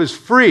above is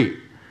free.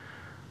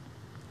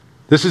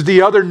 This is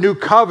the other new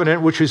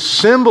covenant, which is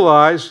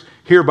symbolized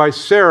here by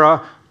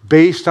Sarah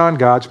based on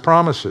God's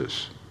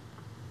promises.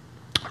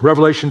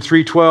 Revelation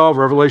 3:12,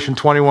 Revelation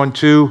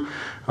 21:2.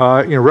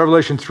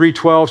 Revelation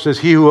 3:12 says,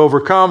 he who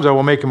overcomes, I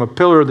will make him a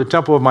pillar of the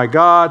temple of my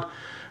God.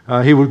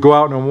 He would go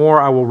out no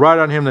more. I will write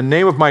on him the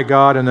name of my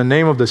God and the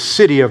name of the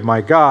city of my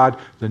God,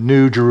 the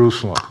New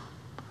Jerusalem.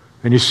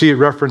 And you see it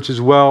referenced as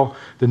well,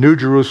 the New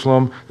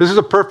Jerusalem. This is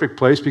a perfect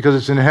place because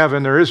it's in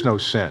heaven. There is no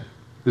sin.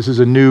 This is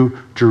a New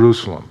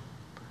Jerusalem.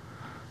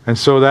 And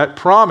so that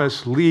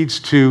promise leads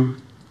to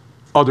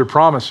other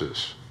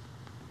promises.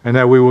 And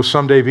that we will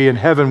someday be in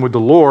heaven with the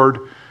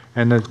Lord,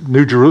 and the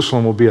New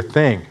Jerusalem will be a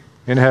thing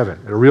in heaven,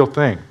 a real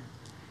thing.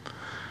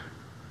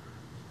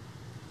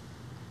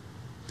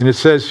 And it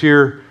says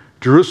here,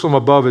 Jerusalem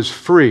above is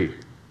free.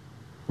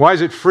 Why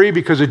is it free?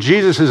 Because of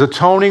Jesus'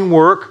 atoning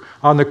work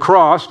on the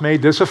cross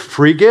made this a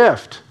free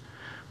gift.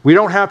 We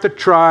don't have to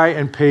try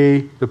and pay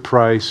the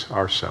price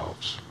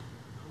ourselves.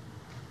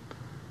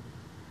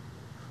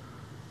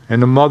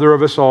 And the mother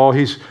of us all,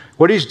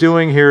 what he's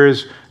doing here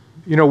is,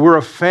 we're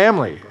a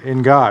family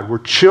in God. We're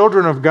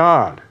children of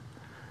God.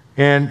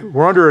 And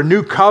we're under a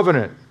new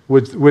covenant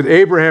with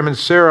Abraham and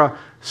Sarah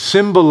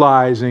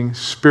symbolizing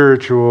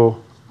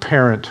spiritual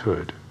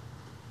parenthood.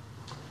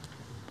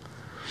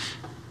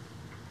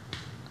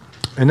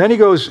 And then he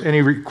goes and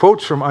he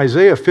quotes from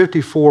Isaiah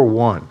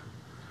 54:1.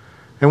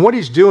 And what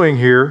he's doing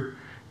here,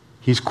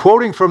 he's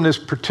quoting from this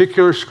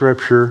particular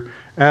scripture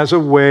as a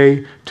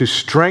way to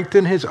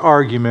strengthen his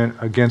argument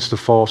against the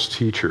false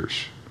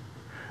teachers.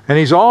 And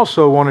he's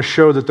also want to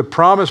show that the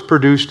promise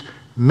produced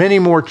many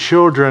more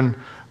children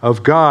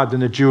of God than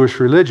the Jewish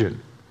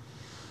religion.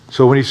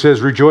 So when he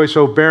says, rejoice,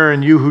 O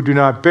barren, you who do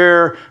not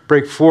bear,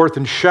 break forth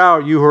and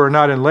shout, you who are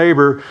not in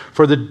labor,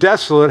 for the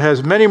desolate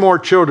has many more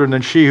children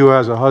than she who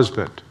has a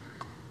husband.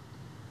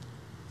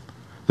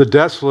 The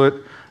desolate,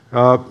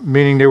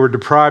 meaning they were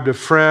deprived of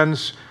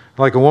friends,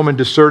 like a woman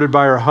deserted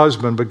by her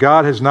husband, but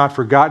God has not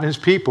forgotten his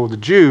people, the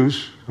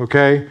Jews,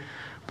 okay?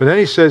 But then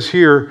he says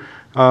here,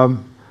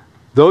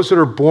 those that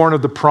are born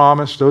of the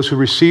promise, those who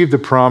receive the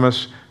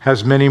promise,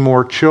 has many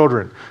more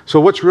children. So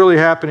what's really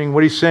happening,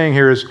 what he's saying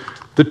here is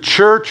the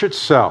church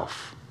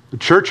itself, the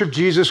church of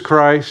Jesus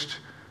Christ,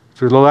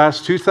 through the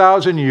last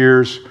 2,000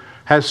 years,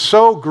 has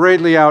so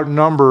greatly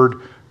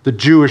outnumbered the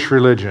Jewish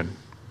religion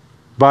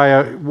by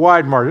a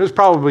wide margin. There's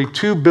probably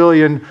 2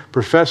 billion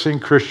professing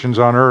Christians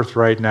on earth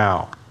right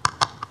now,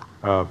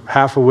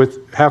 half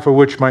of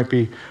which might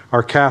be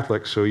are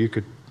Catholics, so you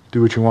could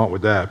do what you want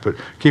with that. But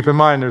keep in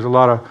mind, there's a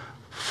lot of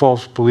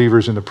false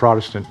believers in the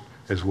Protestant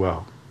as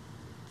well.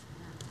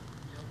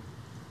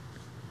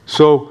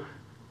 So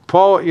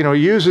Paul,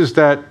 uses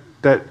that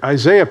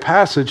Isaiah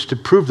passage to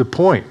prove the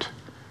point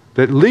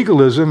that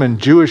legalism and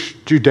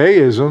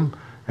Judaism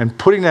and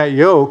putting that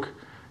yoke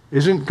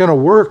isn't going to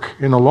work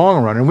in the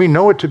long run. And we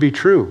know it to be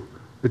true.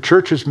 The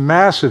church is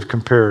massive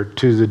compared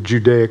to the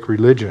Judaic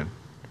religion.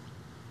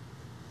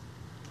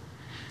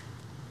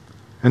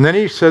 And then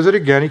he says it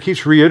again. He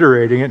keeps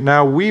reiterating it.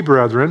 Now we,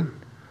 brethren,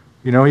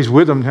 he's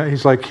with them.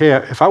 He's like, hey,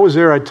 if I was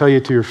there, I'd tell you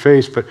to your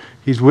face. But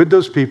he's with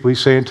those people. He's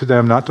saying to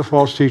them, not the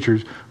false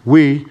teachers,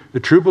 we, the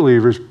true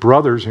believers,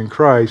 brothers in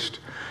Christ,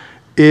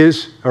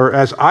 or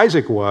as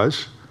Isaac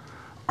was,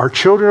 are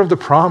children of the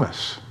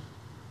promise.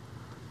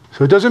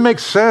 So it doesn't make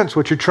sense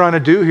what you're trying to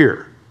do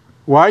here.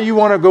 Why you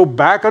want to go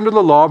back under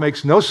the law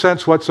makes no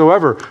sense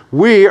whatsoever.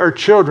 We are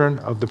children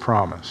of the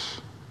promise.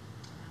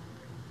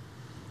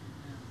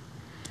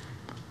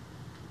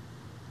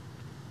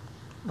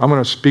 I'm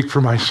going to speak for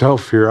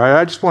myself here.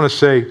 I just want to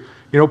say,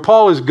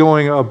 Paul is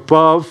going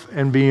above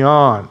and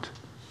beyond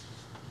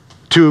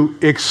to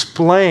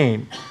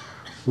explain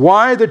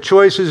why the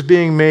choices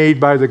being made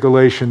by the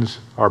Galatians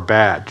are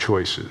bad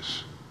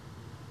choices.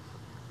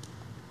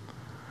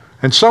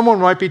 And someone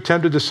might be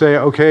tempted to say,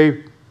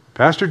 okay,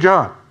 Pastor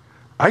John,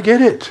 I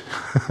get it.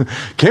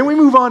 Can we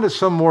move on to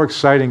some more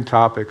exciting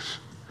topics?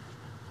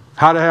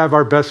 How to have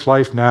our best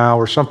life now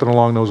or something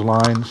along those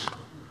lines.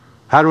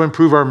 how to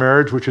improve our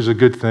marriage, which is a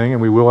good thing,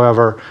 and we will have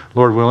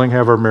Lord willing,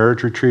 have our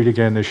marriage retreat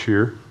again this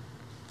year.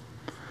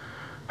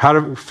 How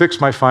to fix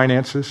my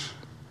finances.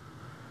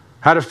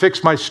 How to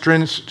fix my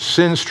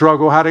sin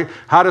struggle.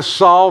 How to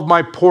solve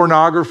my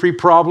pornography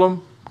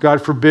problem.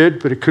 God forbid,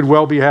 but it could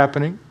well be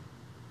happening.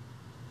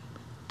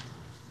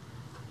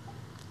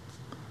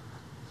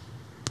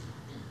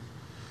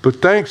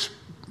 But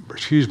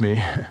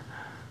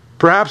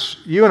perhaps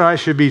you and I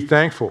should be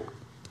thankful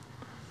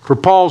for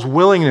Paul's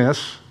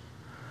willingness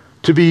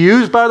to be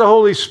used by the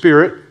Holy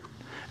Spirit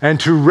and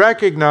to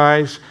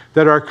recognize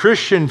that our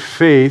Christian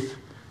faith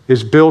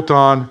is built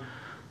on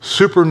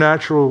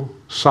supernatural,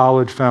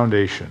 solid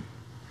foundation.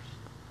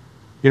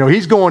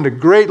 He's going to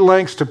great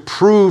lengths to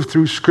prove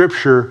through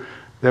Scripture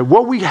that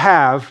what we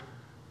have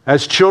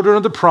as children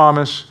of the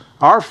promise,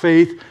 our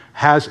faith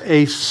has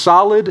a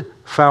solid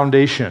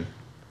foundation.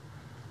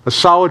 A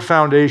solid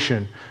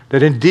foundation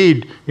that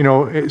indeed,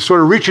 it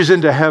sort of reaches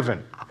into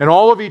heaven and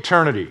all of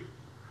eternity.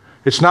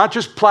 It's not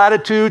just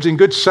platitudes and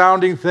good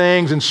sounding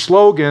things and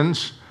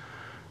slogans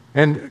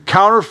and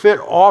counterfeit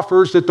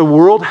offers that the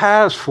world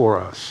has for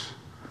us.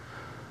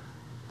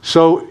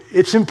 So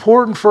it's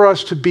important for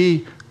us to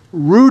be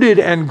rooted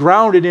and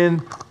grounded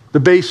in the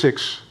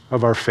basics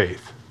of our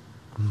faith.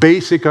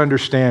 Basic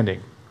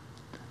understanding.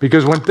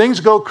 Because when things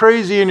go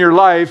crazy in your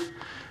life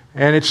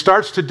and it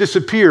starts to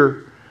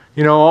disappear,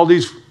 all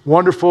these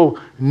wonderful,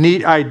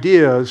 neat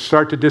ideas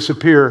start to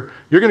disappear,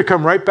 you're going to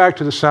come right back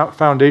to the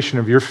foundation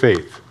of your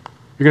faith.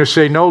 You're going to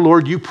say, no,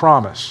 Lord, you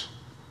promise.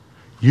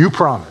 You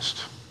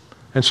promised.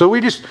 And so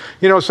we just,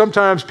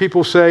 sometimes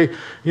people say,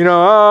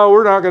 oh,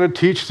 we're not going to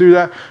teach through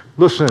that.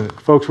 Listen,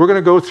 folks, we're going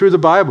to go through the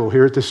Bible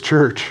here at this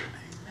church.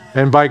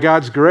 And by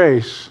God's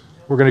grace,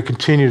 we're going to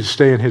continue to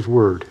stay in His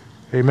Word.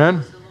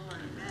 Amen?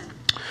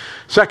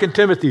 2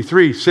 Timothy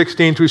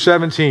 3:16 through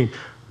 17.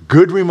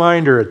 Good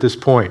reminder at this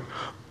point.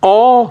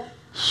 All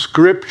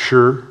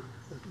Scripture,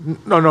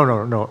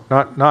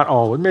 not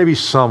all, maybe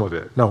some of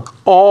it. No,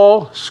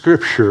 all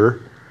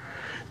Scripture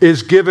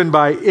is given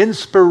by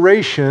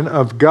inspiration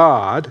of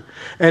God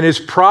and is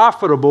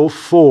profitable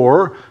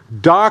for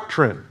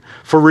doctrine,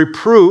 for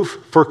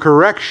reproof, for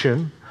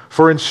correction,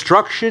 for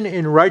instruction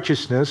in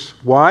righteousness.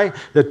 Why?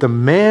 That the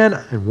man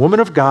and woman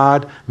of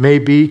God may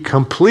be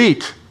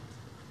complete,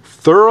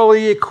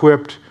 thoroughly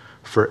equipped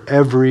for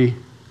every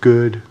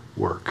good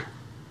work.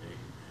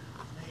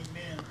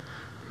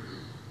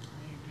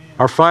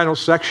 Our final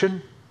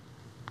section,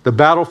 the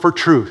battle for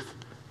truth.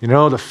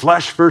 The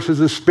flesh versus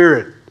the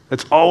spirit.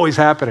 That's always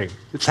happening.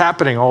 It's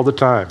happening all the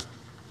time.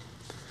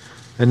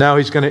 And now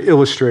he's going to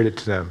illustrate it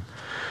to them.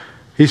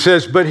 He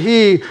says, but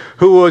he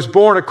who was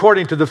born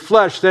according to the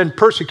flesh then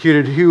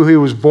persecuted he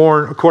who was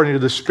born according to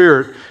the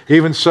Spirit.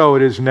 Even so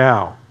it is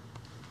now.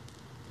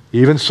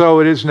 Even so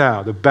it is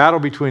now. The battle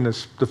between the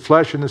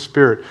flesh and the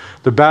Spirit.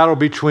 The battle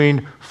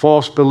between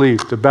false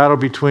belief. The battle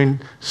between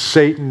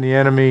Satan, the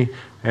enemy,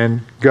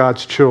 and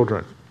God's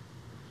children.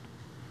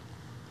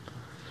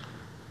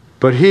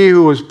 But he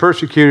who was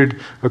persecuted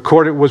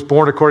was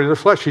born according to the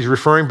flesh. He's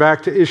referring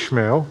back to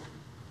Ishmael.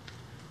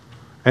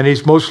 And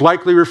he's most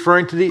likely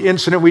referring to the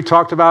incident we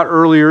talked about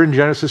earlier in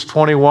Genesis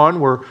 21,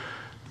 where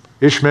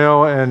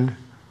Ishmael and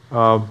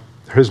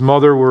his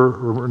mother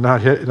were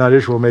not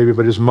Ishmael maybe,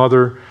 but his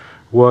mother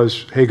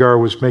Hagar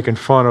was making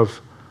fun of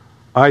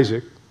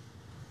Isaac.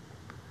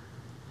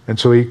 And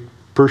so he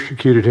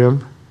persecuted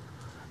him.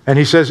 And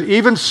he says,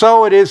 even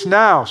so it is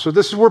now. So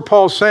this is where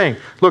Paul's saying,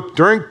 look,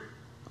 during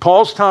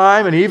Paul's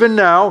time and even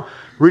now,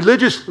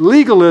 religious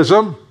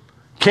legalism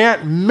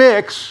can't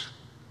mix.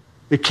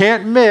 It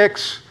can't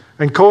mix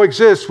and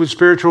coexist with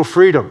spiritual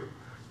freedom.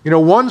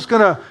 One's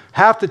going to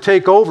have to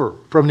take over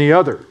from the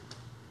other.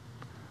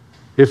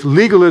 If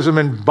legalism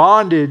and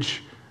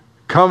bondage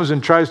comes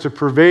and tries to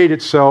pervade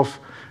itself,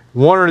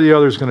 one or the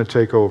other is going to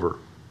take over.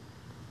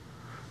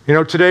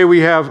 Today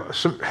we have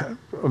some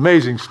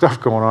amazing stuff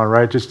going on,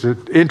 right? Just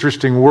an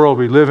interesting world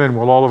we live in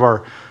with all of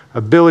our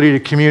ability to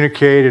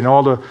communicate and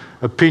all the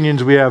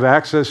opinions we have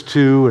access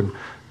to, and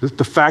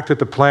the fact that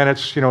the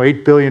planet's,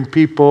 8 billion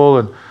people,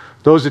 and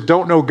those that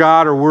don't know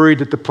God are worried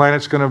that the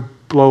planet's going to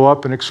blow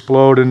up and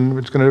explode and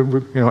it's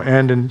going to,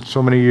 end in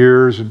so many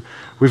years, and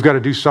we've got to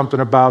do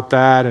something about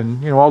that,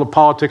 and, all the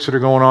politics that are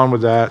going on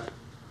with that.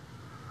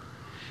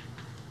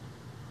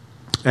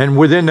 And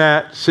within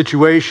that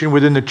situation,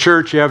 within the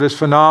church, you have this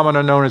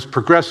phenomenon known as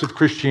progressive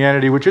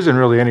Christianity, which isn't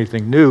really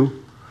anything new.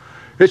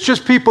 It's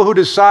just people who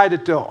decide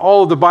that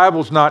all of the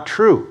Bible's not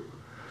true.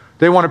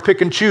 They want to pick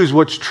and choose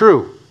what's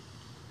true.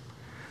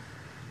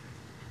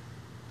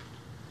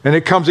 And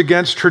it comes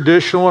against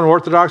traditional and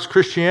orthodox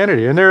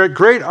Christianity. And they're at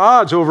great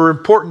odds over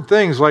important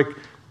things like,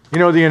 the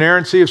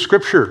inerrancy of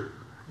Scripture.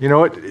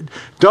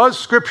 Does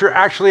Scripture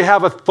actually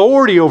have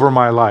authority over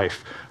my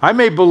life? I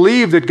may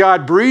believe that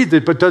God breathed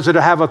it, but does it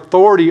have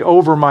authority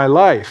over my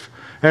life?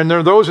 And there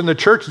are those in the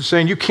church that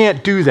saying, you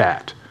can't do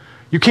that.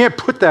 You can't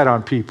put that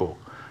on people.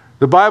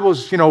 The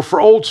Bible's, for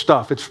old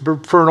stuff. It's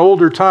for an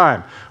older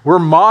time. We're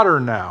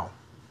modern now.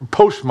 We're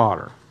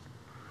postmodern.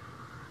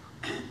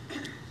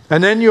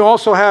 And then you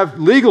also have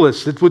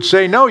legalists that would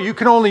say, no, you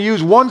can only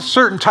use one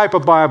certain type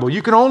of Bible.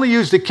 You can only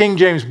use the King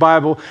James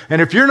Bible. And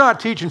if you're not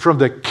teaching from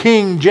the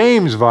King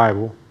James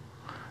Bible,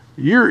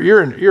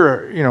 you're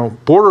a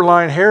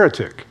borderline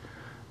heretic.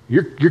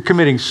 You're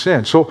committing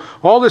sin. So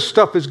all this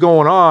stuff is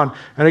going on.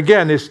 And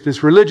again,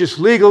 this religious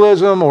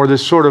legalism or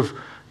this sort of,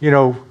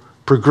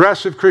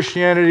 progressive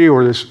Christianity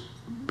or this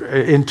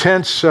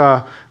intense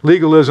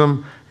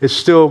legalism, it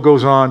still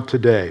goes on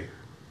today.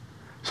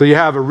 So you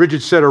have a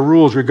rigid set of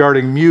rules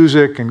regarding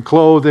music and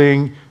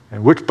clothing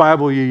and which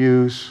Bible you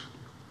use.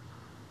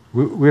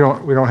 We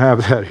don't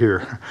have that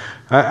here.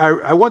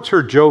 I once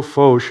heard Joe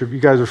Focht. If you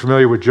guys are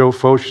familiar with Joe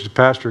Focht, he's a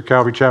pastor at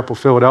Calvary Chapel,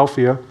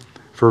 Philadelphia,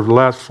 for the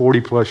last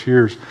 40 plus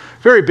years.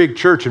 Very big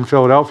church in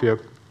Philadelphia.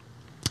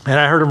 And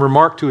I heard him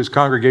remark to his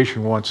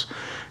congregation once.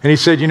 And he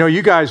said,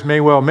 you guys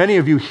many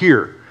of you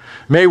here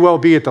may well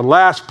be at the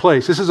last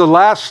place. This is the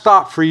last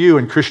stop for you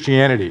in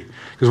Christianity.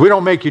 Because we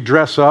don't make you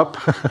dress up.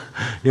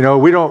 We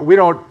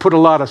don't put a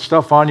lot of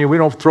stuff on you. We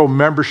don't throw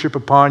membership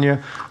upon you.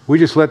 We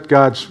just let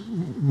God's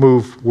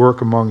move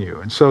work among you.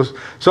 And so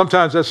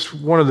sometimes that's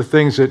one of the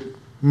things that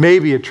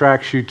maybe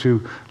attracts you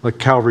to the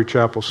Calvary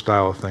Chapel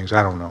style of things.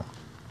 I don't know.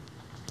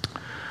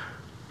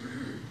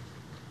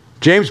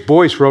 James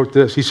Boyce wrote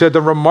this. He said,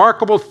 the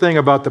remarkable thing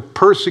about the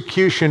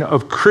persecution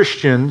of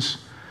Christians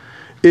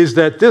is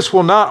that this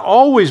will not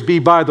always be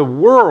by the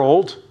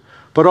world,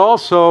 but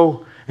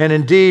also, and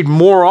indeed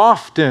more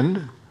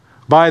often,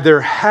 by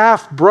their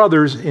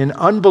half-brothers in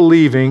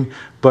unbelieving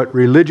but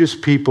religious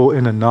people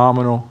in a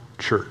nominal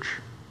church.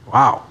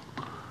 Wow.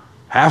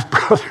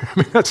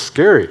 Half-brother. That's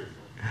scary.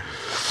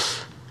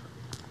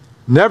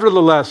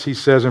 Nevertheless, he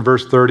says in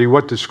verse 30,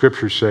 what does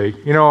Scripture say?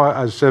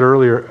 I said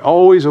earlier,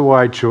 always a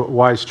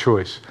wise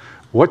choice.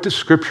 What does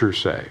Scripture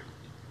say?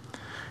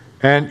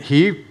 And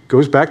he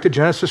goes back to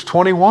Genesis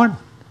 21.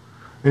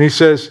 And he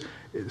says,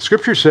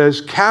 Scripture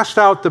says, cast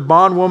out the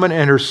bondwoman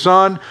and her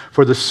son,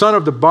 for the son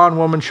of the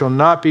bondwoman shall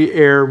not be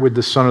heir with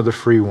the son of the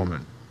free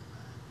woman.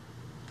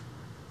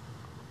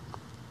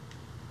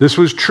 This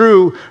was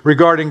true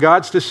regarding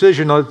God's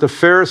decision that the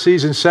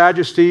Pharisees and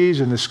Sadducees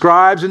and the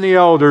scribes and the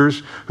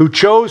elders who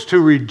chose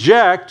to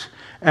reject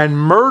and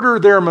murder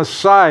their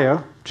Messiah,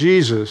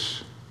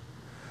 Jesus,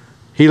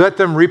 he let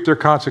them reap their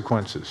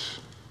consequences.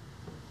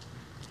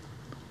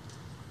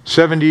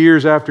 70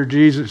 years after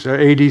Jesus,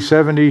 AD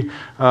 70,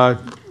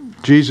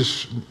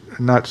 Jesus,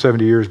 not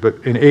 70 years, but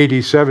in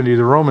AD 70,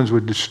 the Romans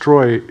would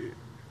destroy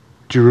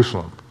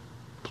Jerusalem,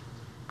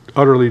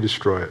 utterly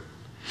destroy it.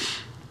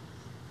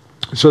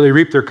 So they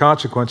reaped their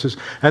consequences,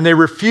 and they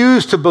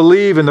refused to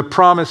believe in the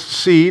promised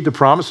seed, the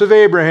promise of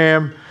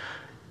Abraham,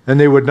 and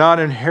they would not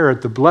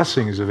inherit the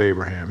blessings of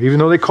Abraham. Even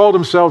though they called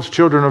themselves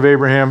children of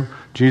Abraham,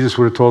 Jesus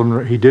would have told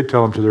them, he did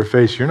tell them to their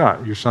face, you're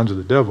not, you're sons of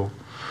the devil.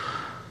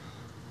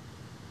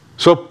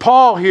 So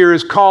Paul here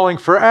is calling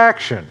for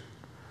action.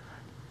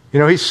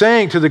 He's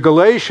saying to the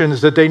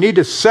Galatians that they need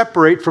to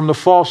separate from the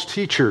false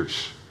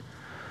teachers.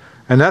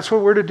 And that's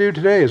what we're to do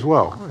today as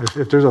well.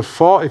 If there's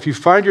if you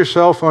find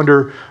yourself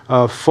under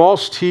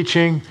false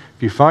teaching,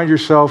 if you find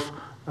yourself,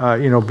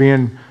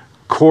 being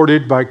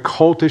courted by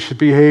cultish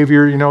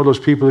behavior, those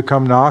people that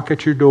come knock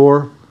at your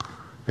door,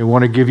 they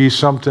want to give you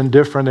something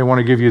different. They want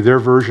to give you their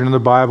version of the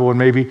Bible and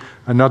maybe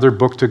another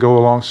book to go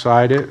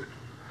alongside it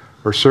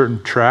or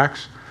certain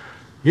tracts.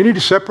 You need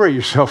to separate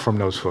yourself from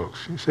those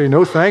folks. You say,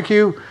 no, thank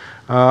you.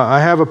 I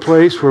have a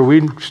place where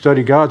we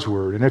study God's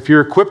Word. And if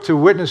you're equipped to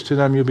witness to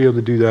them, you'll be able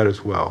to do that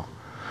as well.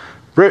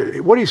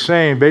 What he's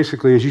saying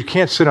basically is you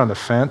can't sit on the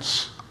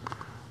fence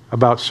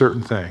about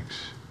certain things.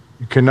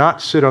 You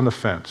cannot sit on the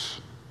fence.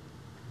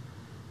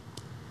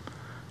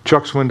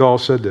 Chuck Swindoll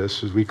said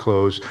this as we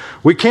close.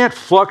 We can't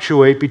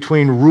fluctuate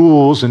between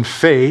rules and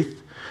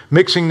faith,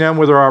 mixing them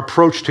with our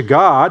approach to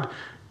God.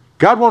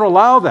 God won't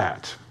allow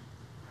that.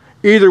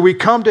 Either we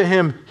come to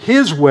him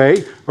his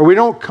way or we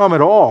don't come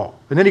at all.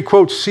 And then he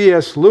quotes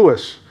C.S.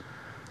 Lewis.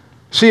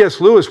 C.S.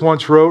 Lewis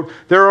once wrote,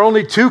 there are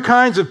only two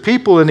kinds of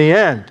people in the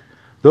end.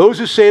 Those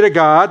who say to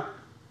God,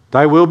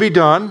 thy will be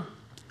done,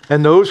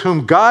 and those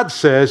whom God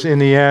says in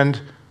the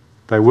end,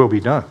 thy will be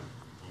done.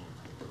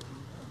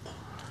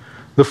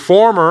 The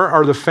former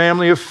are the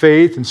family of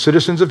faith and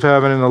citizens of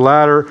heaven, and the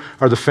latter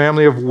are the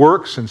family of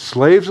works and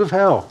slaves of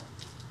hell.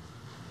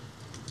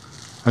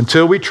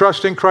 Until we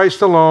trust in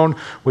Christ alone,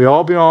 we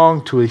all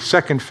belong to a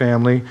second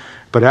family,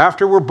 but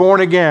after we're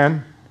born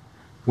again,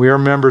 we are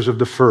members of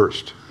the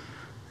first.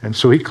 And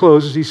so he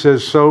closes, he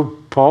says,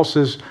 Paul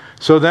says,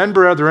 so then,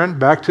 brethren,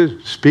 back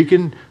to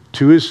speaking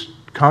to his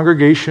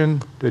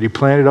congregation that he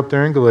planted up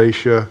there in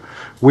Galatia,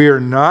 we are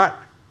not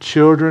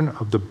children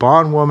of the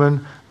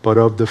bondwoman, but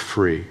of the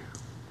free.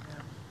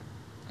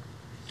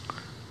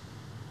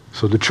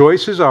 So the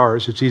choice is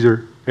ours. It's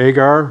either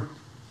Hagar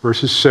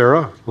versus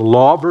Sarah,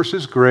 law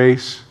versus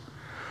grace,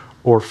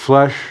 or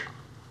flesh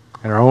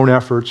and our own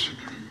efforts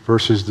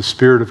versus the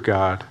Spirit of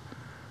God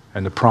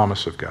and the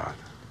promise of God.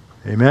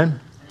 Amen?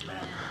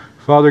 Amen.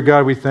 Father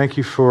God, we thank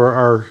you for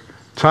our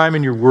time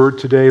in your word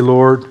today,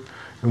 Lord.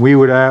 And we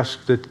would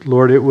ask that,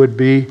 Lord, it would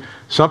be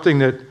something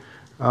that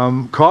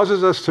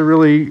causes us to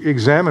really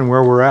examine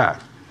where we're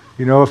at.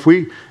 You know, if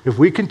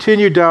we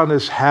continue down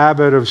this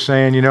habit of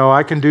saying, you know,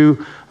 I can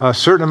do a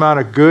certain amount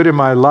of good in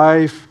my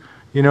life,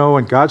 you know,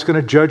 and God's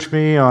going to judge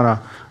me on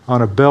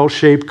a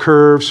bell-shaped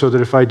curve, so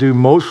that if I do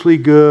mostly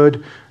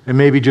good and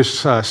maybe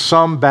just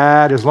some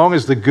bad, as long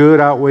as the good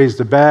outweighs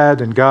the bad,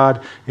 then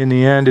God in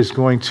the end is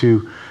going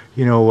to,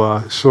 you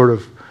know,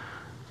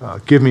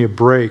 give me a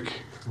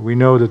break. We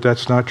know that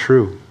that's not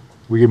true.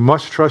 We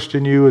must trust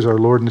in you as our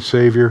Lord and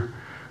Savior.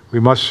 We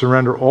must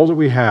surrender all that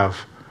we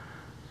have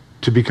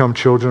to become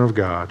children of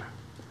God.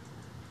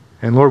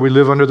 And Lord, we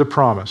live under the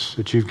promise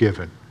that you've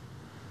given.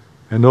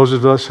 And those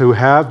of us who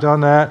have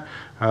done that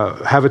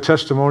have a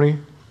testimony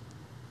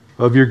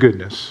of your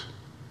goodness.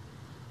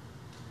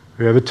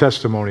 We have a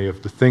testimony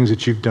of the things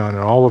that you've done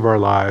in all of our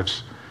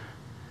lives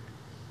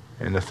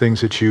and the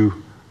things that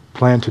you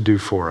plan to do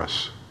for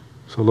us.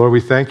 So Lord, we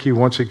thank you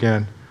once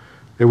again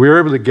that we were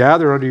able to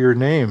gather under your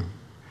name.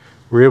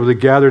 We were able to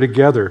gather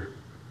together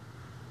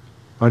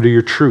under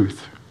your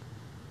truth.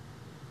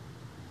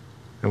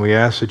 And we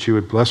ask that you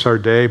would bless our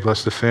day,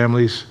 bless the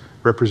families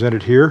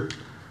represented here,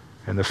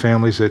 and the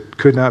families that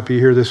could not be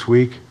here this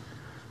week.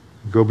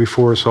 Go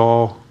before us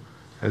all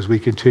as we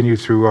continue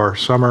through our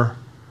summer.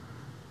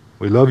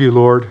 We love you,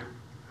 Lord,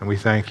 and we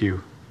thank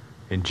you.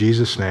 In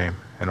Jesus' name,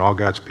 and all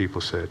God's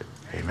people said,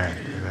 amen.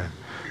 Amen.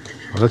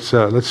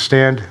 Well, let's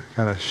stand,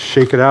 kind of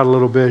shake it out a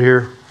little bit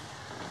here.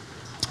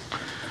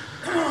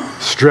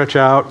 Stretch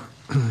out.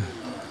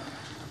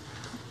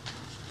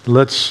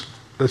 Let's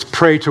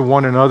pray to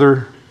one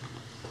another.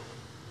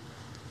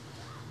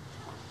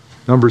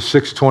 Numbers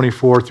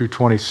 6:24 through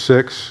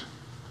 26.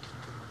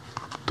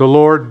 The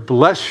Lord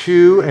bless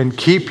you and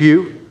keep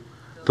you.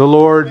 The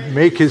Lord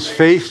make his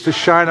face to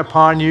shine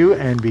upon you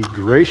and be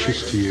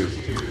gracious to you.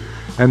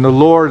 And the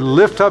Lord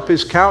lift up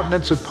his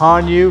countenance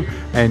upon you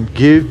and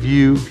give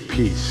you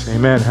peace.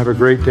 Amen. Have a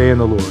great day in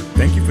the Lord.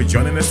 Thank you for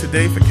joining us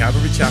today for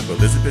Calvary Chapel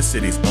Elizabeth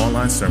City's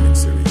online sermon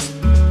series.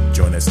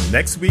 Join us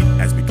next week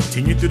as we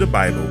continue through the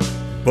Bible,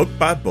 book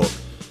by book,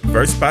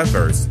 verse by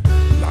verse,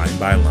 line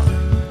by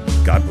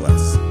line. God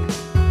bless.